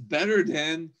that is better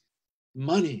than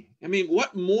money? I mean,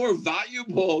 what more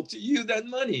valuable to you than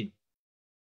money?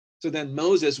 So then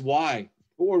Moses, why?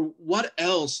 Or what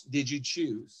else did you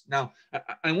choose? Now,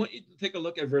 I want you to take a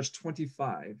look at verse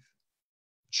 25.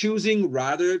 Choosing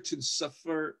rather to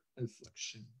suffer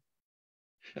affliction.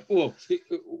 Well,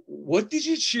 what did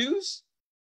you choose?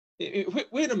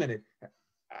 Wait a minute.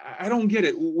 I don't get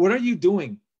it. What are you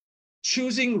doing?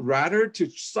 Choosing rather to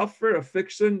suffer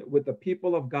affliction with the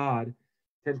people of God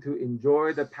than to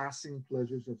enjoy the passing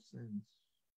pleasures of sin.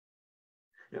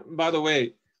 By the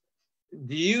way,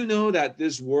 do you know that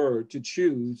this word to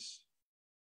choose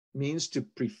means to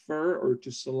prefer or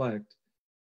to select?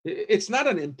 It's not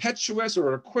an impetuous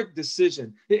or a quick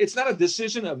decision. It's not a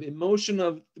decision of emotion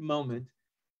of the moment.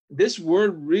 This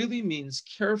word really means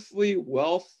carefully,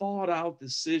 well thought out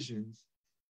decisions,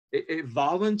 a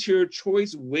volunteer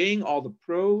choice weighing all the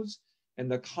pros and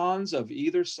the cons of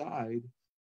either side,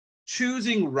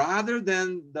 choosing rather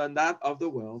than that of the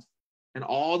wealth and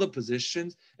all the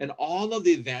positions and all of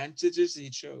the advantages he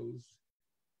chose.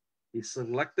 He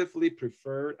selectively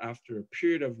preferred, after a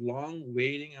period of long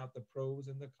weighing out the pros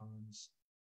and the cons,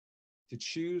 to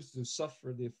choose to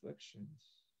suffer the afflictions.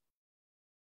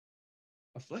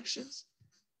 Afflictions?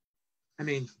 I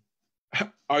mean,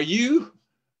 are you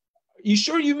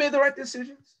sure you made the right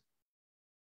decisions?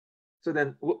 So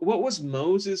then, what was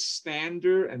Moses'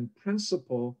 standard and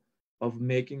principle of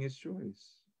making his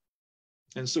choice?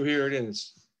 And so here it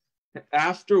is.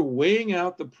 After weighing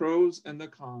out the pros and the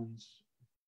cons,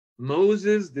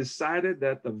 Moses decided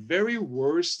that the very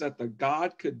worst that the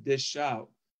God could dish out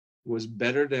was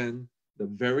better than the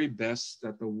very best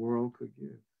that the world could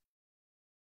give.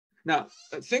 Now,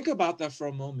 think about that for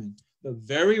a moment. The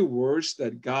very worst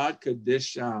that God could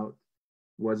dish out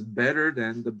was better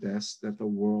than the best that the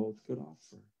world could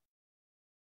offer.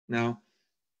 Now,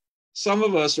 some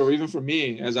of us, or even for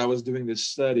me, as I was doing this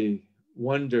study,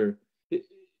 wonder,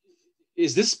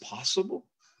 is this possible?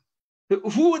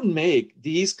 Who would make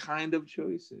these kind of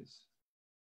choices?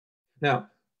 Now,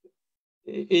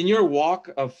 in your walk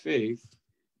of faith,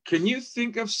 can you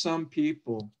think of some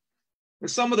people, or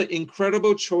some of the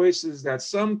incredible choices that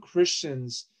some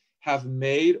Christians have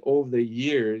made over the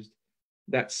years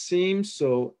that seem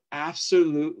so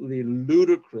absolutely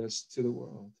ludicrous to the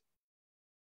world?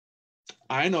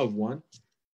 I know of one.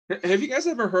 Have you guys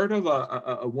ever heard of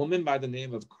a woman by the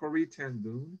name of Corrie ten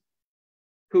Boom,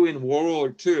 who in World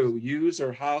War II used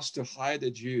her house to hide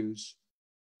the Jews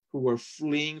who were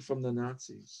fleeing from the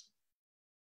Nazis?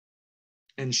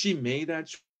 And she made that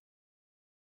choice.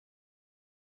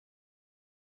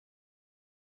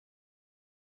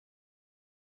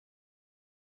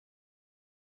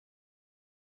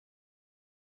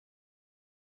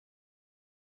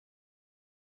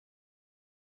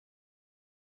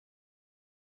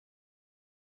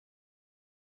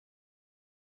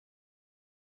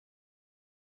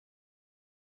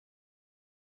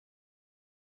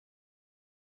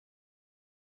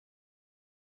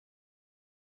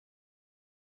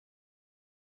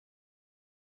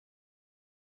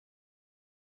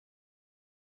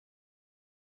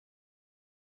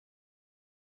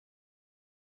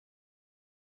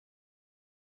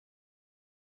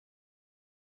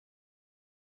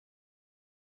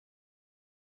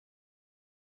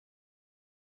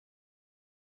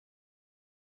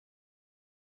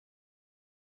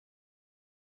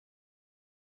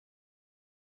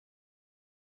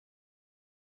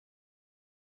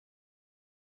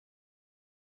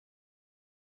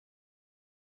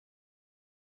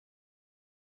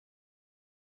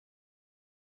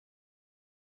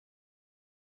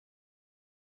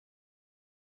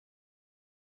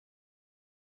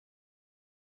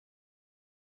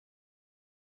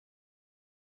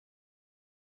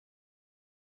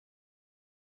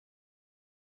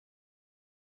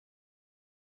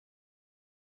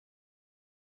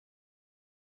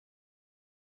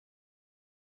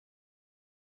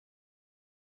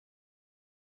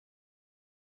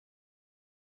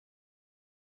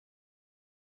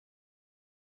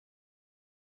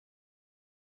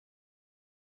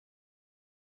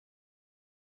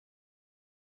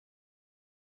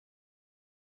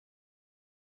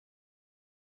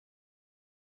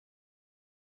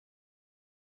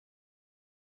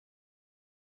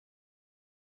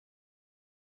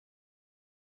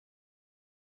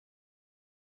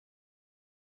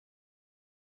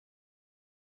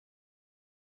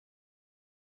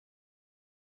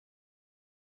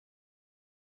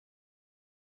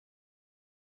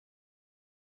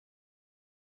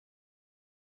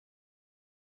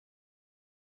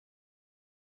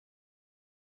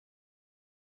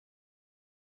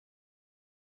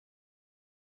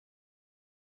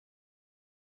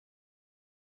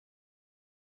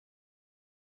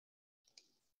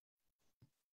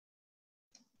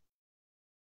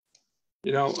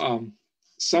 You know,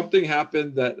 something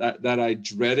happened that I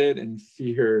dreaded and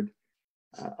feared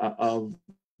of,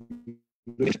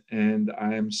 and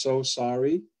I am so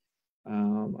sorry.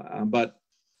 But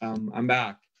I'm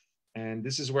back, and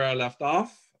this is where I left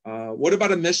off. What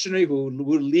about a missionary who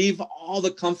would leave all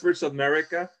the comforts of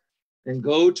America and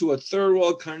go to a third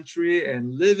world country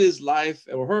and live his life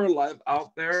or her life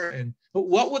out there? And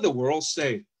what would the world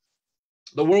say?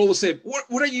 The world will say,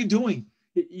 what are you doing?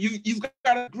 You've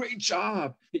got a great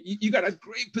job. You got a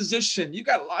great position. You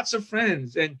got lots of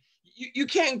friends, and you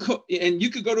can't cook, and you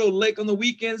could go to a lake on the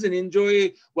weekends and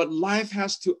enjoy what life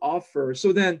has to offer.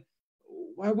 So then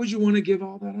Why would you want to give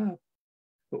all that up?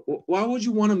 Why would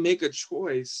you want to make a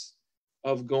choice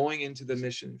of going into the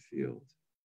mission field?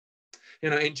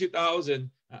 In 2000,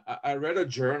 I read a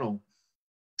journal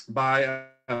by a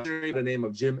missionary by the name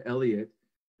of Jim Elliot,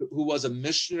 who was a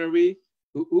missionary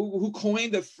who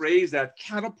coined a phrase that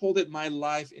catapulted my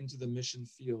life into the mission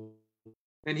field.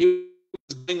 And he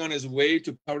was going on his way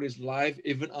to power his life,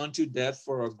 even unto death,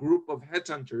 for a group of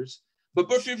headhunters. But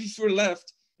before he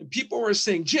left, and people were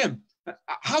saying, Jim,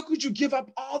 how could you give up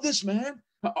all this, man?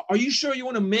 Are you sure you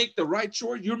want to make the right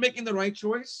choice? You're making the right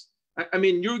choice? I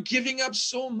mean, you're giving up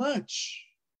so much.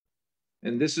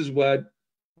 And this is what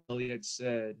Elliot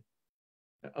said.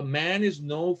 A man is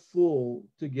no fool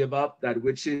to give up that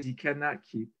which he cannot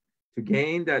keep, to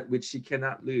gain that which he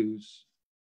cannot lose.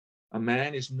 A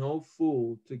man is no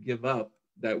fool to give up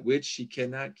that which he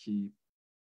cannot keep,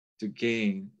 to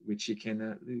gain which he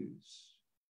cannot lose.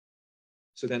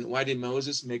 So then why did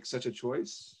Moses make such a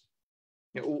choice?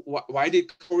 Why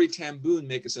did Corey Tamboon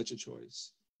make such a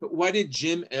choice? But why did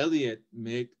Jim Elliot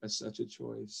make such a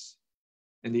choice?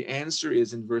 And the answer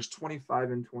is in verse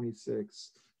 25 and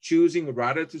 26, choosing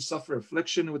rather to suffer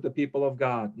affliction with the people of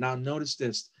God. Now notice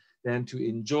this, than to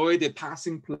enjoy the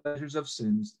passing pleasures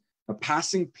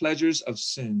of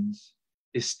sins,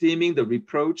 esteeming the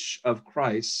reproach of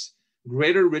Christ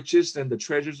greater riches than the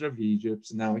treasures of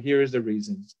Egypt. Now here is the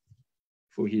reason,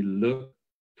 for he looked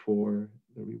for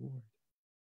the reward.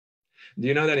 Do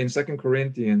you know that in 2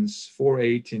 Corinthians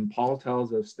 4:18, Paul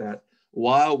tells us that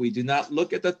while we do not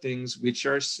look at the things which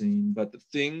are seen, but the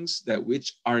things that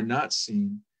which are not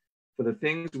seen, for the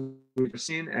things which are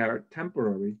seen are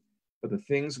temporary, but the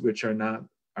things which are not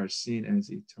are seen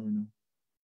as eternal.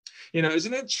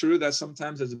 Isn't it true that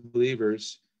sometimes as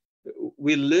believers,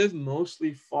 we live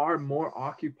mostly far more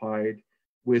occupied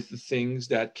with the things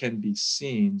that can be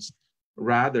seen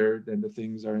rather than the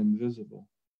things that are invisible?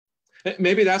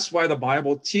 Maybe that's why the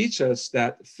Bible teaches us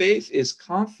that faith is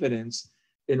confidence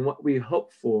in what we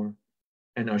hope for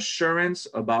and assurance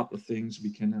about the things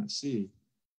we cannot see.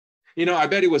 I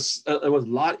bet it was a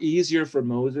lot easier for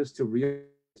Moses to realize,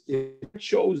 if I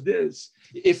chose this,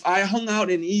 if I hung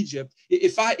out in Egypt,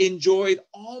 if I enjoyed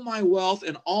all my wealth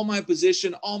and all my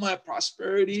position, all my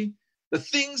prosperity, the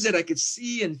things that I could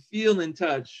see and feel and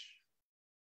touch,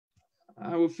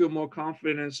 I would feel more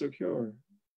confident and secure.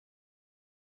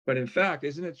 But in fact,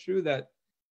 isn't it true that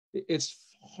it's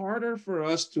harder for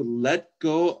us to let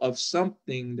go of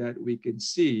something that we can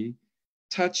see,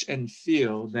 touch, and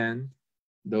feel than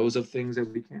those of things that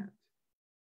we can't?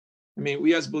 I mean,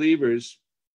 we as believers,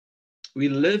 we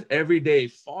live every day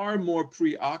far more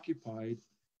preoccupied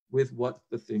with what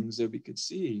the things that we could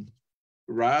see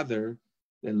rather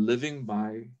than living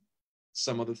by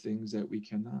some of the things that we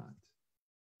cannot.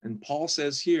 And Paul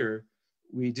says here,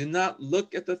 we do not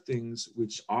look at the things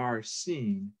which are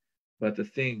seen, but the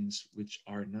things which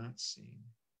are not seen.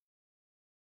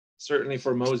 Certainly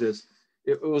for Moses,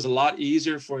 it was a lot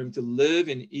easier for him to live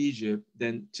in Egypt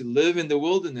than to live in the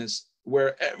wilderness,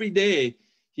 where every day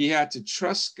he had to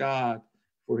trust God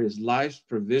for his life's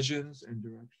provisions and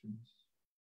directions.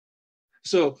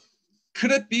 So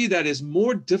could it be that it's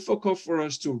more difficult for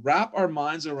us to wrap our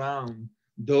minds around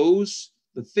the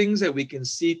things that we can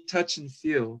see, touch, and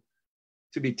feel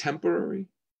to be temporary?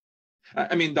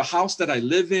 I mean, the house that I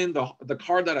live in, the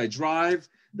car that I drive,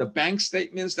 the bank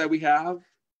statements that we have,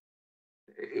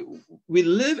 we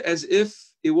live as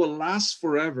if it will last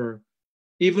forever,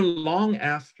 even long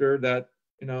after that,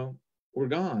 we're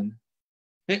gone.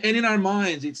 And in our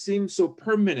minds, it seems so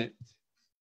permanent.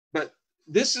 But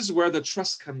this is where the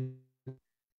trust comes,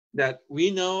 that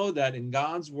we know that in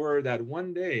God's word that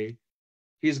one day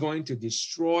he's going to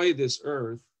destroy this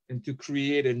earth and to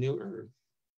create a new earth.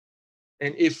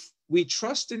 And if we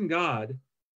trust in God,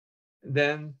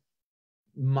 then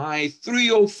my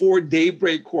 304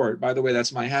 Daybreak Court, by the way,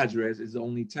 that's my address, is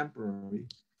only temporary.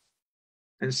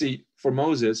 And see, for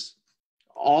Moses,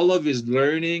 all of his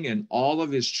learning and all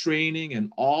of his training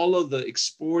and all of the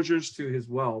exposures to his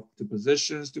wealth, to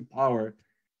positions, to power,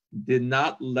 did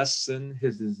not lessen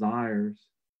his desires,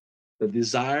 the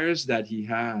desires that he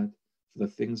had for the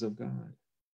things of God.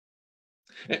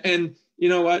 And you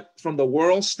know what? From the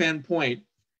world standpoint,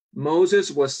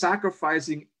 Moses was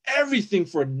sacrificing everything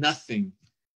for nothing.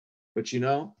 But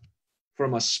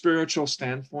from a spiritual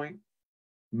standpoint,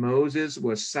 Moses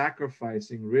was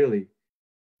sacrificing really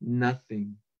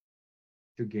nothing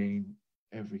to gain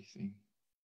everything.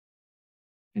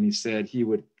 And he said he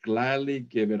would gladly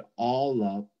give it all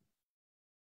up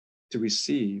to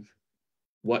receive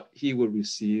what he would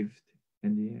receive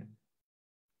in the end.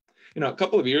 A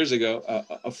couple of years ago,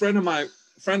 a friend of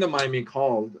mine me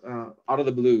called out of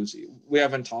the blues. We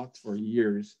haven't talked for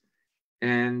years.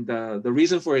 And the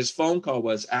reason for his phone call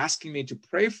was asking me to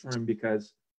pray for him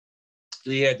because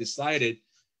he had decided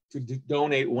to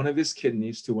donate one of his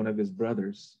kidneys to one of his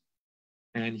brothers.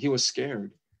 And he was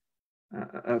scared.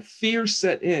 Fear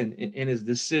set in his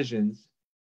decisions,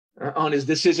 on his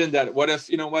decision that what if,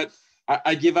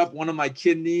 I give up one of my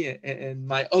kidney and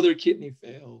my other kidney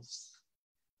fails.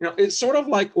 It's sort of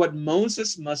like what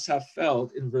Moses must have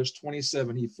felt in verse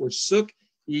 27. He forsook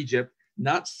Egypt,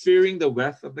 not fearing the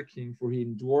wrath of the king, for he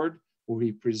endured, or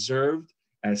he preserved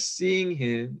as seeing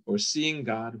him or seeing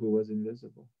God who was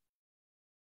invisible.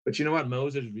 But you know what?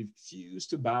 Moses refused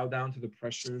to bow down to the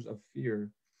pressures of fear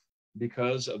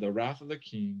because of the wrath of the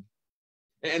king.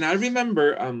 And I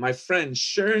remember my friend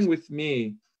sharing with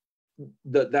me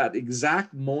that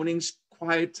exact morning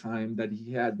quiet time that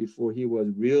he had before he was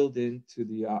reeled into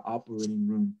the operating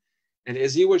room. And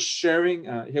as he was sharing,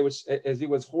 as he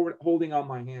was holding out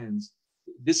my hands,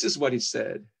 this is what he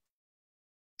said.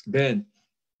 Ben,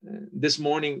 this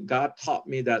morning, God taught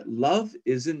me that love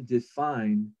isn't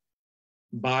defined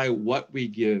by what we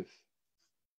give,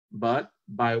 but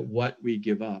by what we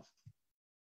give up.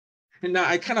 And now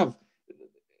I kind of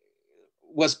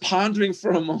was pondering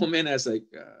for a moment as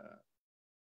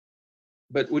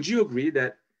but would you agree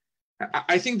that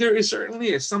I think there is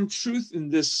certainly some truth in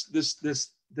this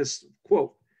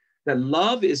quote, that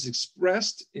love is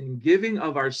expressed in giving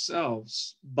of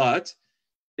ourselves, but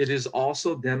it is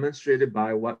also demonstrated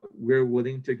by what we're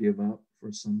willing to give up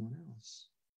for someone else.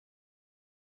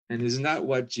 And isn't that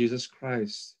what Jesus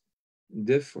Christ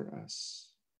did for us?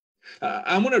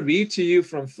 I'm going to read to you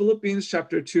from Philippians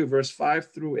chapter 2, verse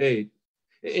 5 through 8,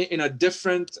 in a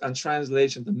different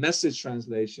translation, the Message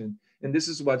translation. And this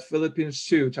is what Philippians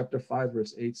 2, chapter 5,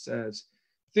 verse 8 says.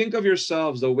 Think of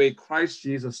yourselves the way Christ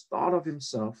Jesus thought of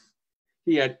himself.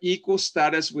 He had equal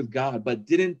status with God, but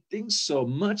didn't think so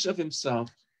much of himself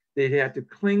that he had to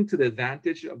cling to the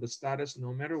advantage of the status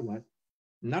no matter what.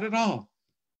 Not at all.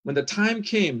 When the time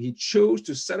came, he chose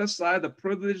to set aside the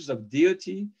privileges of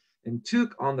deity and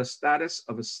took on the status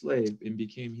of a slave and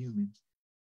became human.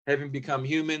 Having become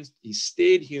human, he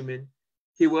stayed human.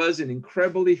 He was an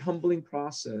incredibly humbling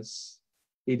process.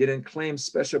 He didn't claim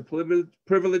special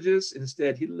privileges.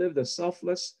 Instead, he lived a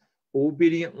selfless,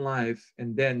 obedient life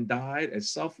and then died a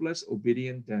selfless,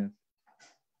 obedient death.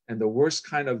 And the worst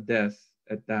kind of death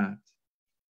at that,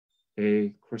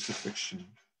 a crucifixion.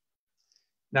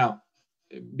 Now,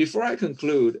 before I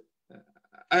conclude,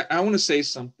 I want to say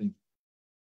something.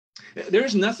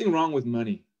 There's nothing wrong with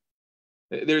money.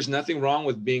 There's nothing wrong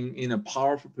with being in a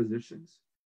powerful positions.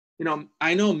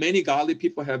 I know many godly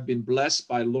people have been blessed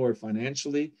by the Lord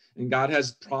financially, and God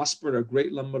has prospered a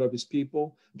great number of his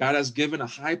people. God has given a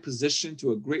high position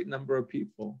to a great number of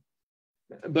people.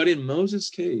 But in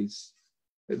Moses' case,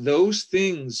 those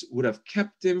things would have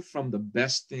kept him from the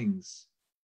best things,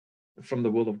 from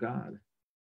the will of God.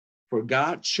 For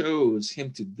God chose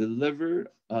him to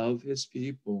deliver of his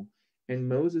people, and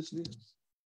Moses knew.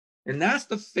 And that's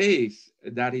the faith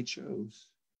that he chose.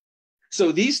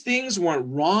 So these things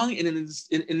weren't wrong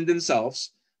in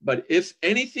themselves, but if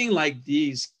anything like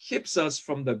these keeps us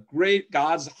from the great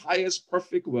God's highest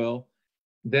perfect will,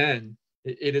 then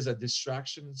it is a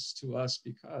distraction to us,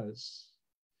 because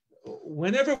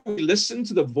whenever we listen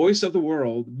to the voice of the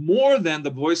world more than the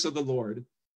voice of the Lord,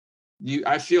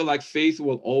 I feel like faith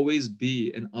will always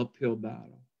be an uphill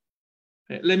battle.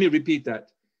 Let me repeat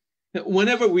that.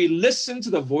 Whenever we listen to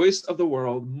the voice of the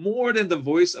world more than the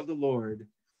voice of the Lord,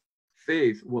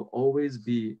 faith will always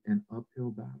be an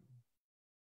uphill battle.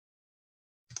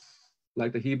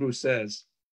 Like the Hebrew says,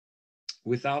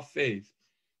 without faith,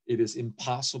 it is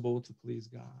impossible to please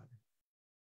God.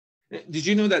 Did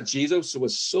you know that Jesus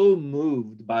was so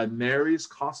moved by Mary's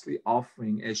costly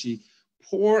offering as she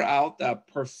poured out that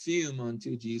perfume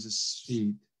onto Jesus'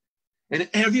 feet? And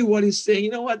everybody's saying,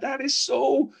 you know what, that is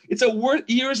so, it's a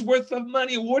year's worth of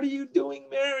money. What are you doing,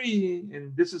 Mary?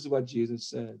 And this is what Jesus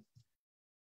said.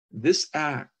 This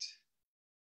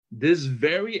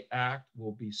very act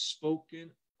will be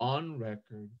spoken on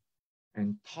record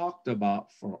and talked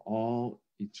about for all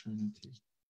eternity.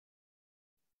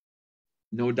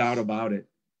 No doubt about it.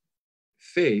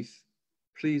 Faith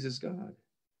pleases God.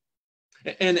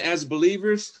 And as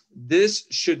believers, this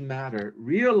should matter,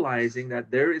 realizing that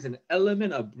there is an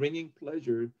element of bringing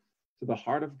pleasure to the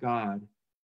heart of God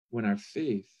when our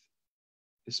faith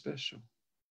is special.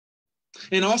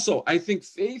 And also, I think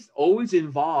faith always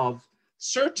involves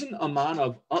certain amount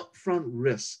of upfront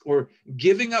risk or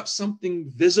giving up something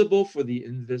visible for the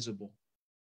invisible.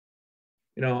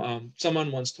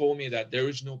 Someone once told me that there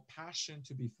is no passion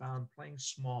to be found playing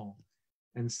small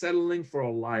and settling for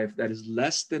a life that is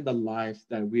less than the life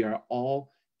that we are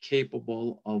all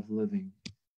capable of living.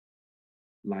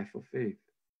 Life of faith.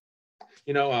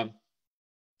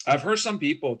 I've heard some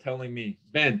people telling me,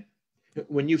 Ben,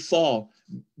 when you fall,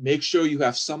 make sure you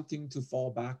have something to fall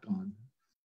back on.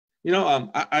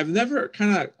 I've never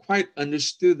kind of quite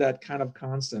understood that kind of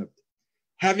concept.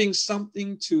 Having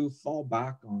something to fall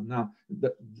back on. Now,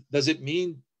 does it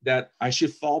mean that I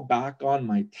should fall back on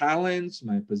my talents,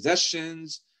 my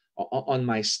possessions, on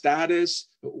my status?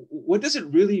 What does it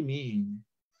really mean?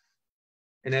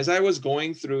 And as I was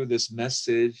going through this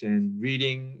message and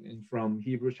reading from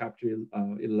Hebrews chapter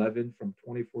 11, from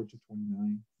 24 to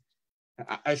 29,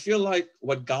 I feel like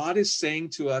what God is saying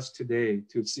to us today,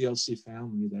 to CLC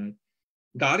family, that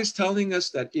God is telling us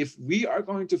that if we are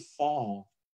going to fall,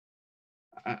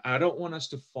 I don't want us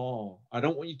to fall. I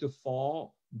don't want you to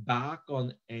fall back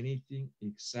on anything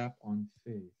except on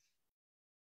faith.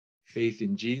 Faith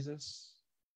in Jesus,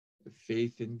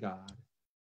 faith in God,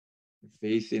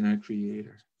 faith in our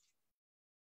Creator.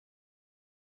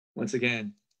 Once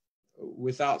again,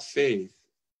 without faith,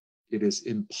 it is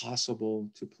impossible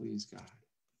to please God.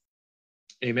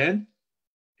 Amen?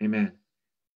 Amen.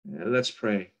 Let's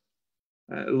pray.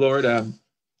 Lord,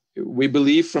 we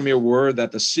believe from your word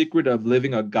that the secret of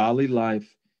living a godly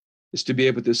life is to be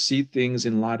able to see things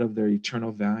in light of their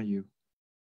eternal value.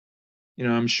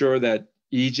 I'm sure that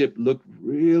Egypt looked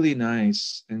really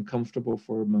nice and comfortable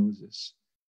for Moses.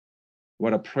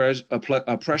 What a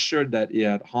pressure that he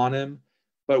had on him,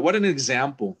 but what an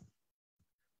example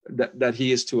that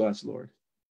he is to us, Lord,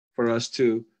 for us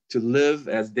to live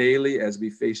as daily as we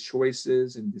face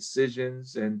choices and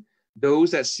decisions, and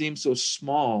those that seem so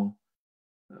small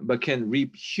but can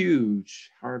reap huge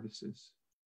harvests.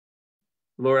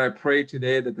 Lord, I pray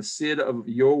today that the seed of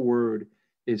your word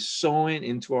is sown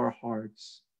into our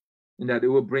hearts and that it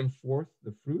will bring forth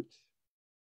the fruit.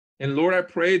 And Lord, I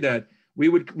pray that we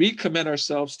would recommit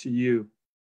ourselves to you,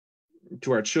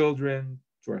 to our children,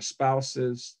 to our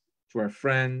spouses, to our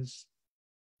friends,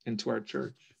 and to our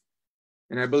church.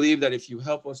 And I believe that if you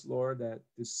help us, Lord, that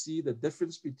to see the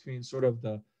difference between sort of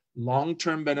the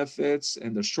long-term benefits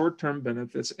and the short-term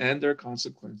benefits and their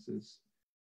consequences.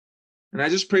 And I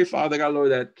just pray, Father God,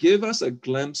 Lord, that give us a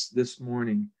glimpse this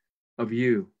morning of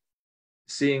you,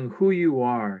 seeing who you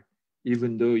are,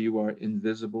 even though you are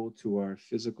invisible to our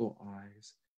physical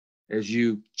eyes, as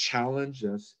you challenge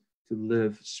us to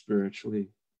live spiritually.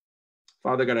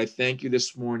 Father God, I thank you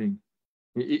this morning.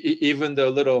 Even the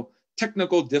little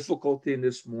technical difficulty in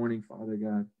this morning, Father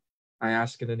God, I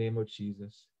ask in the name of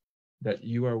Jesus that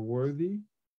you are worthy,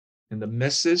 and the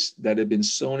message that had been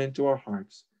sown into our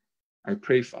hearts, I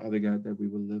pray, Father God, that we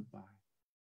will live by.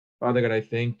 Father God, I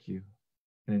thank you.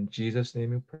 And in Jesus'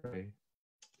 name we pray.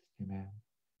 Amen.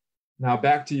 Now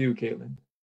back to you, Caitlin.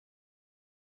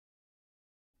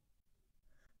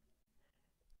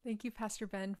 Thank you, Pastor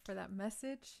Ben, for that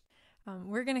message.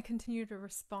 We're going to continue to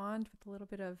respond with a little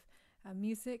bit of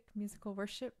musical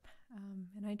worship.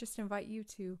 And I just invite you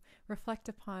to reflect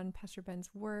upon Pastor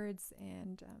Ben's words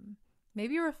and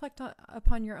maybe reflect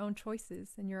upon your own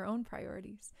choices and your own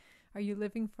priorities. Are you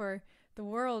living for the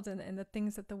world and the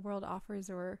things that the world offers,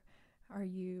 or are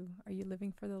you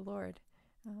living for the Lord?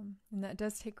 And that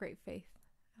does take great faith.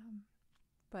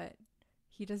 But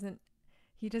he doesn't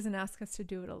ask us to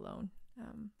do it alone.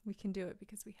 We can do it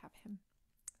because we have him.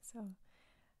 So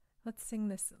let's sing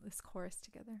this chorus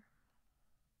together.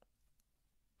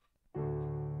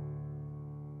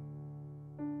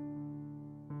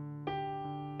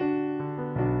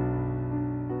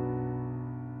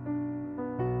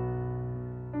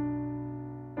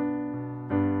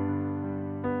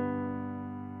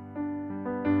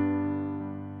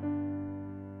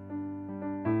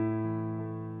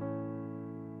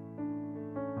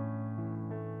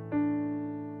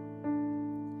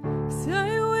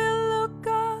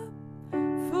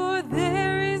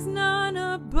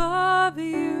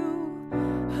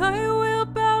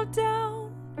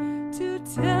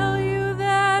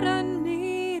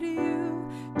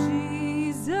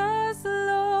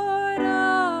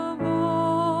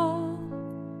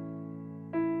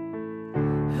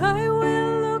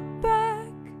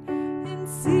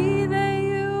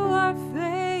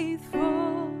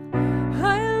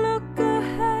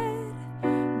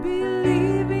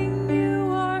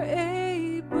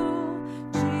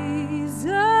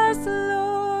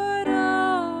 Lord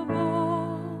of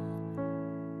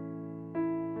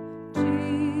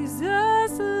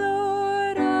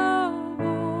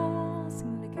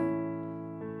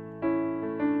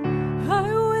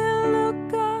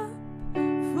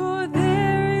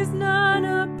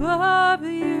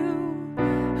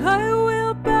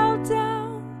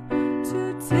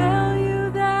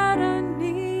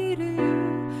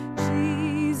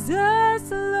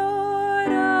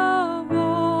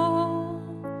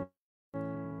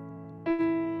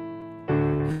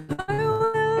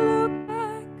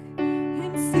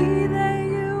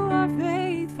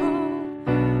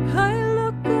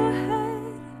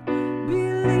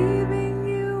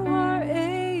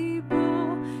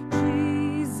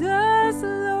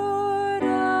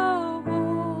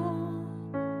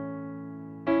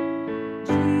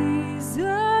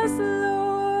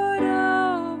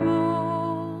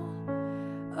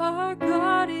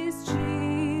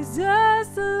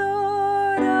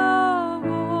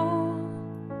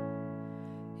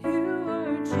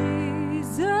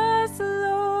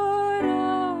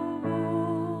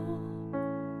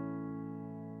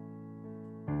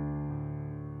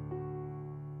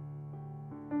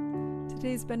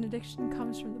Today's benediction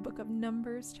comes from the book of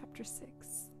Numbers, chapter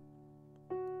 6.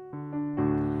 The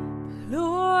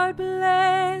Lord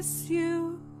bless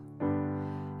you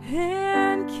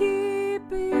and keep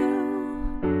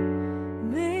you.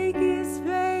 Make his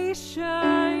face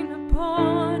shine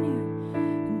upon you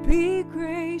and be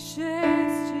gracious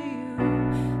to you.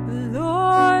 The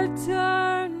Lord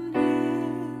turn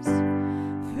his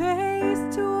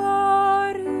face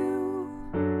toward you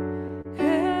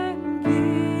and give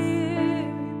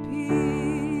you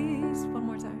peace. One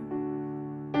more time.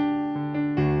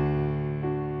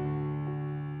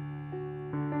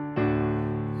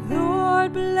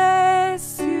 Lord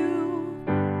bless you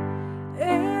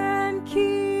and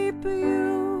keep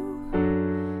you.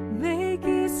 Make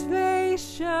his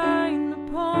face shine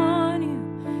upon you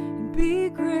and be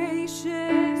gracious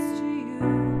to you.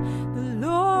 The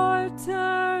Lord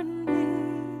turn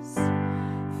his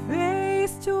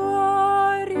face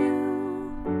toward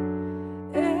you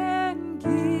and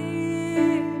give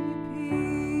you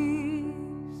peace.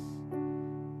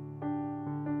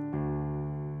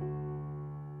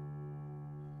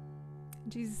 In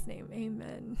Jesus' name,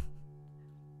 amen.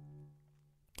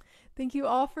 Thank you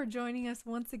all for joining us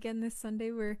once again this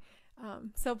Sunday. We're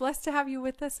so blessed to have you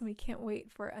with us, and we can't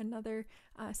wait for another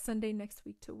Sunday next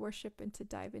week to worship and to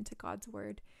dive into God's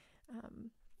Word.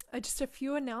 Just a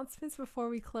few announcements before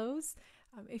we close.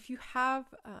 If you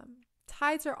have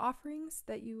tithes or offerings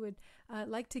that you would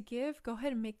like to give, go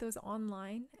ahead and make those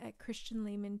online at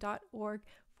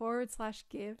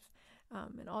christianlayman.org/give,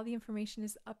 and all the information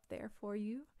is up there for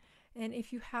you. And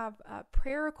if you have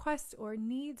prayer requests or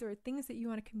needs or things that you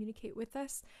want to communicate with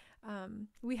us,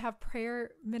 we have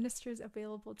prayer ministers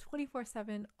available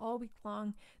 24/7 all week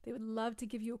long. They would love to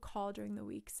give you a call during the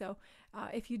week. So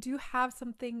if you do have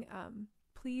something,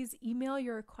 please email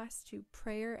your request to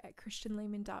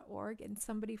prayer@christianlayman.org, and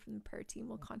somebody from the prayer team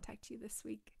will contact you this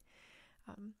week.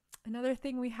 Another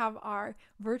thing, we have our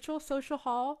virtual social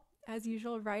hall as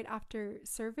usual right after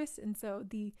service, and so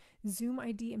the Zoom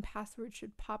ID and password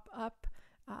should pop up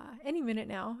any minute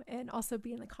now and also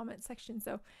be in the comment section.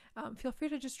 So feel free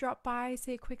to just drop by,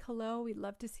 say a quick hello. We'd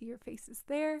love to see your faces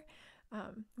there.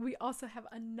 We also have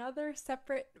another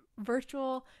separate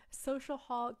virtual social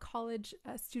hall college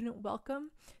student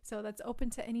welcome. So that's open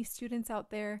to any students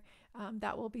out there.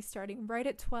 That will be starting right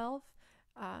at 12.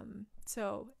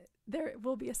 So there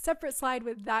will be a separate slide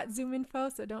with that Zoom info,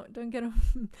 so don't get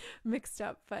them mixed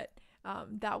up, but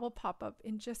that will pop up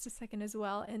in just a second as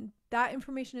well. And that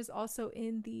information is also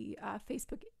in the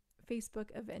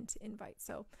Facebook event invite.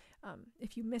 So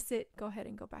if you miss it, go ahead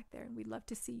and go back there, and we'd love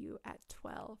to see you at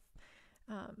 12.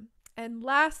 And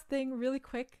last thing, really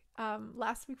quick,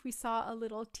 last week we saw a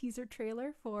little teaser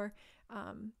trailer for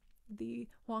the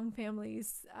Huang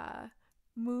family's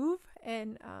move,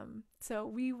 and so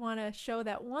we want to show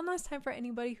that one last time for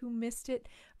anybody who missed it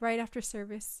right after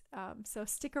service. So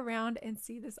stick around and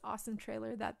see this awesome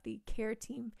trailer that the care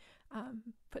team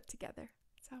put together.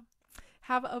 So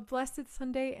have a blessed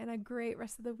Sunday and a great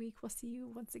rest of the week. We'll see you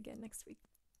once again next week.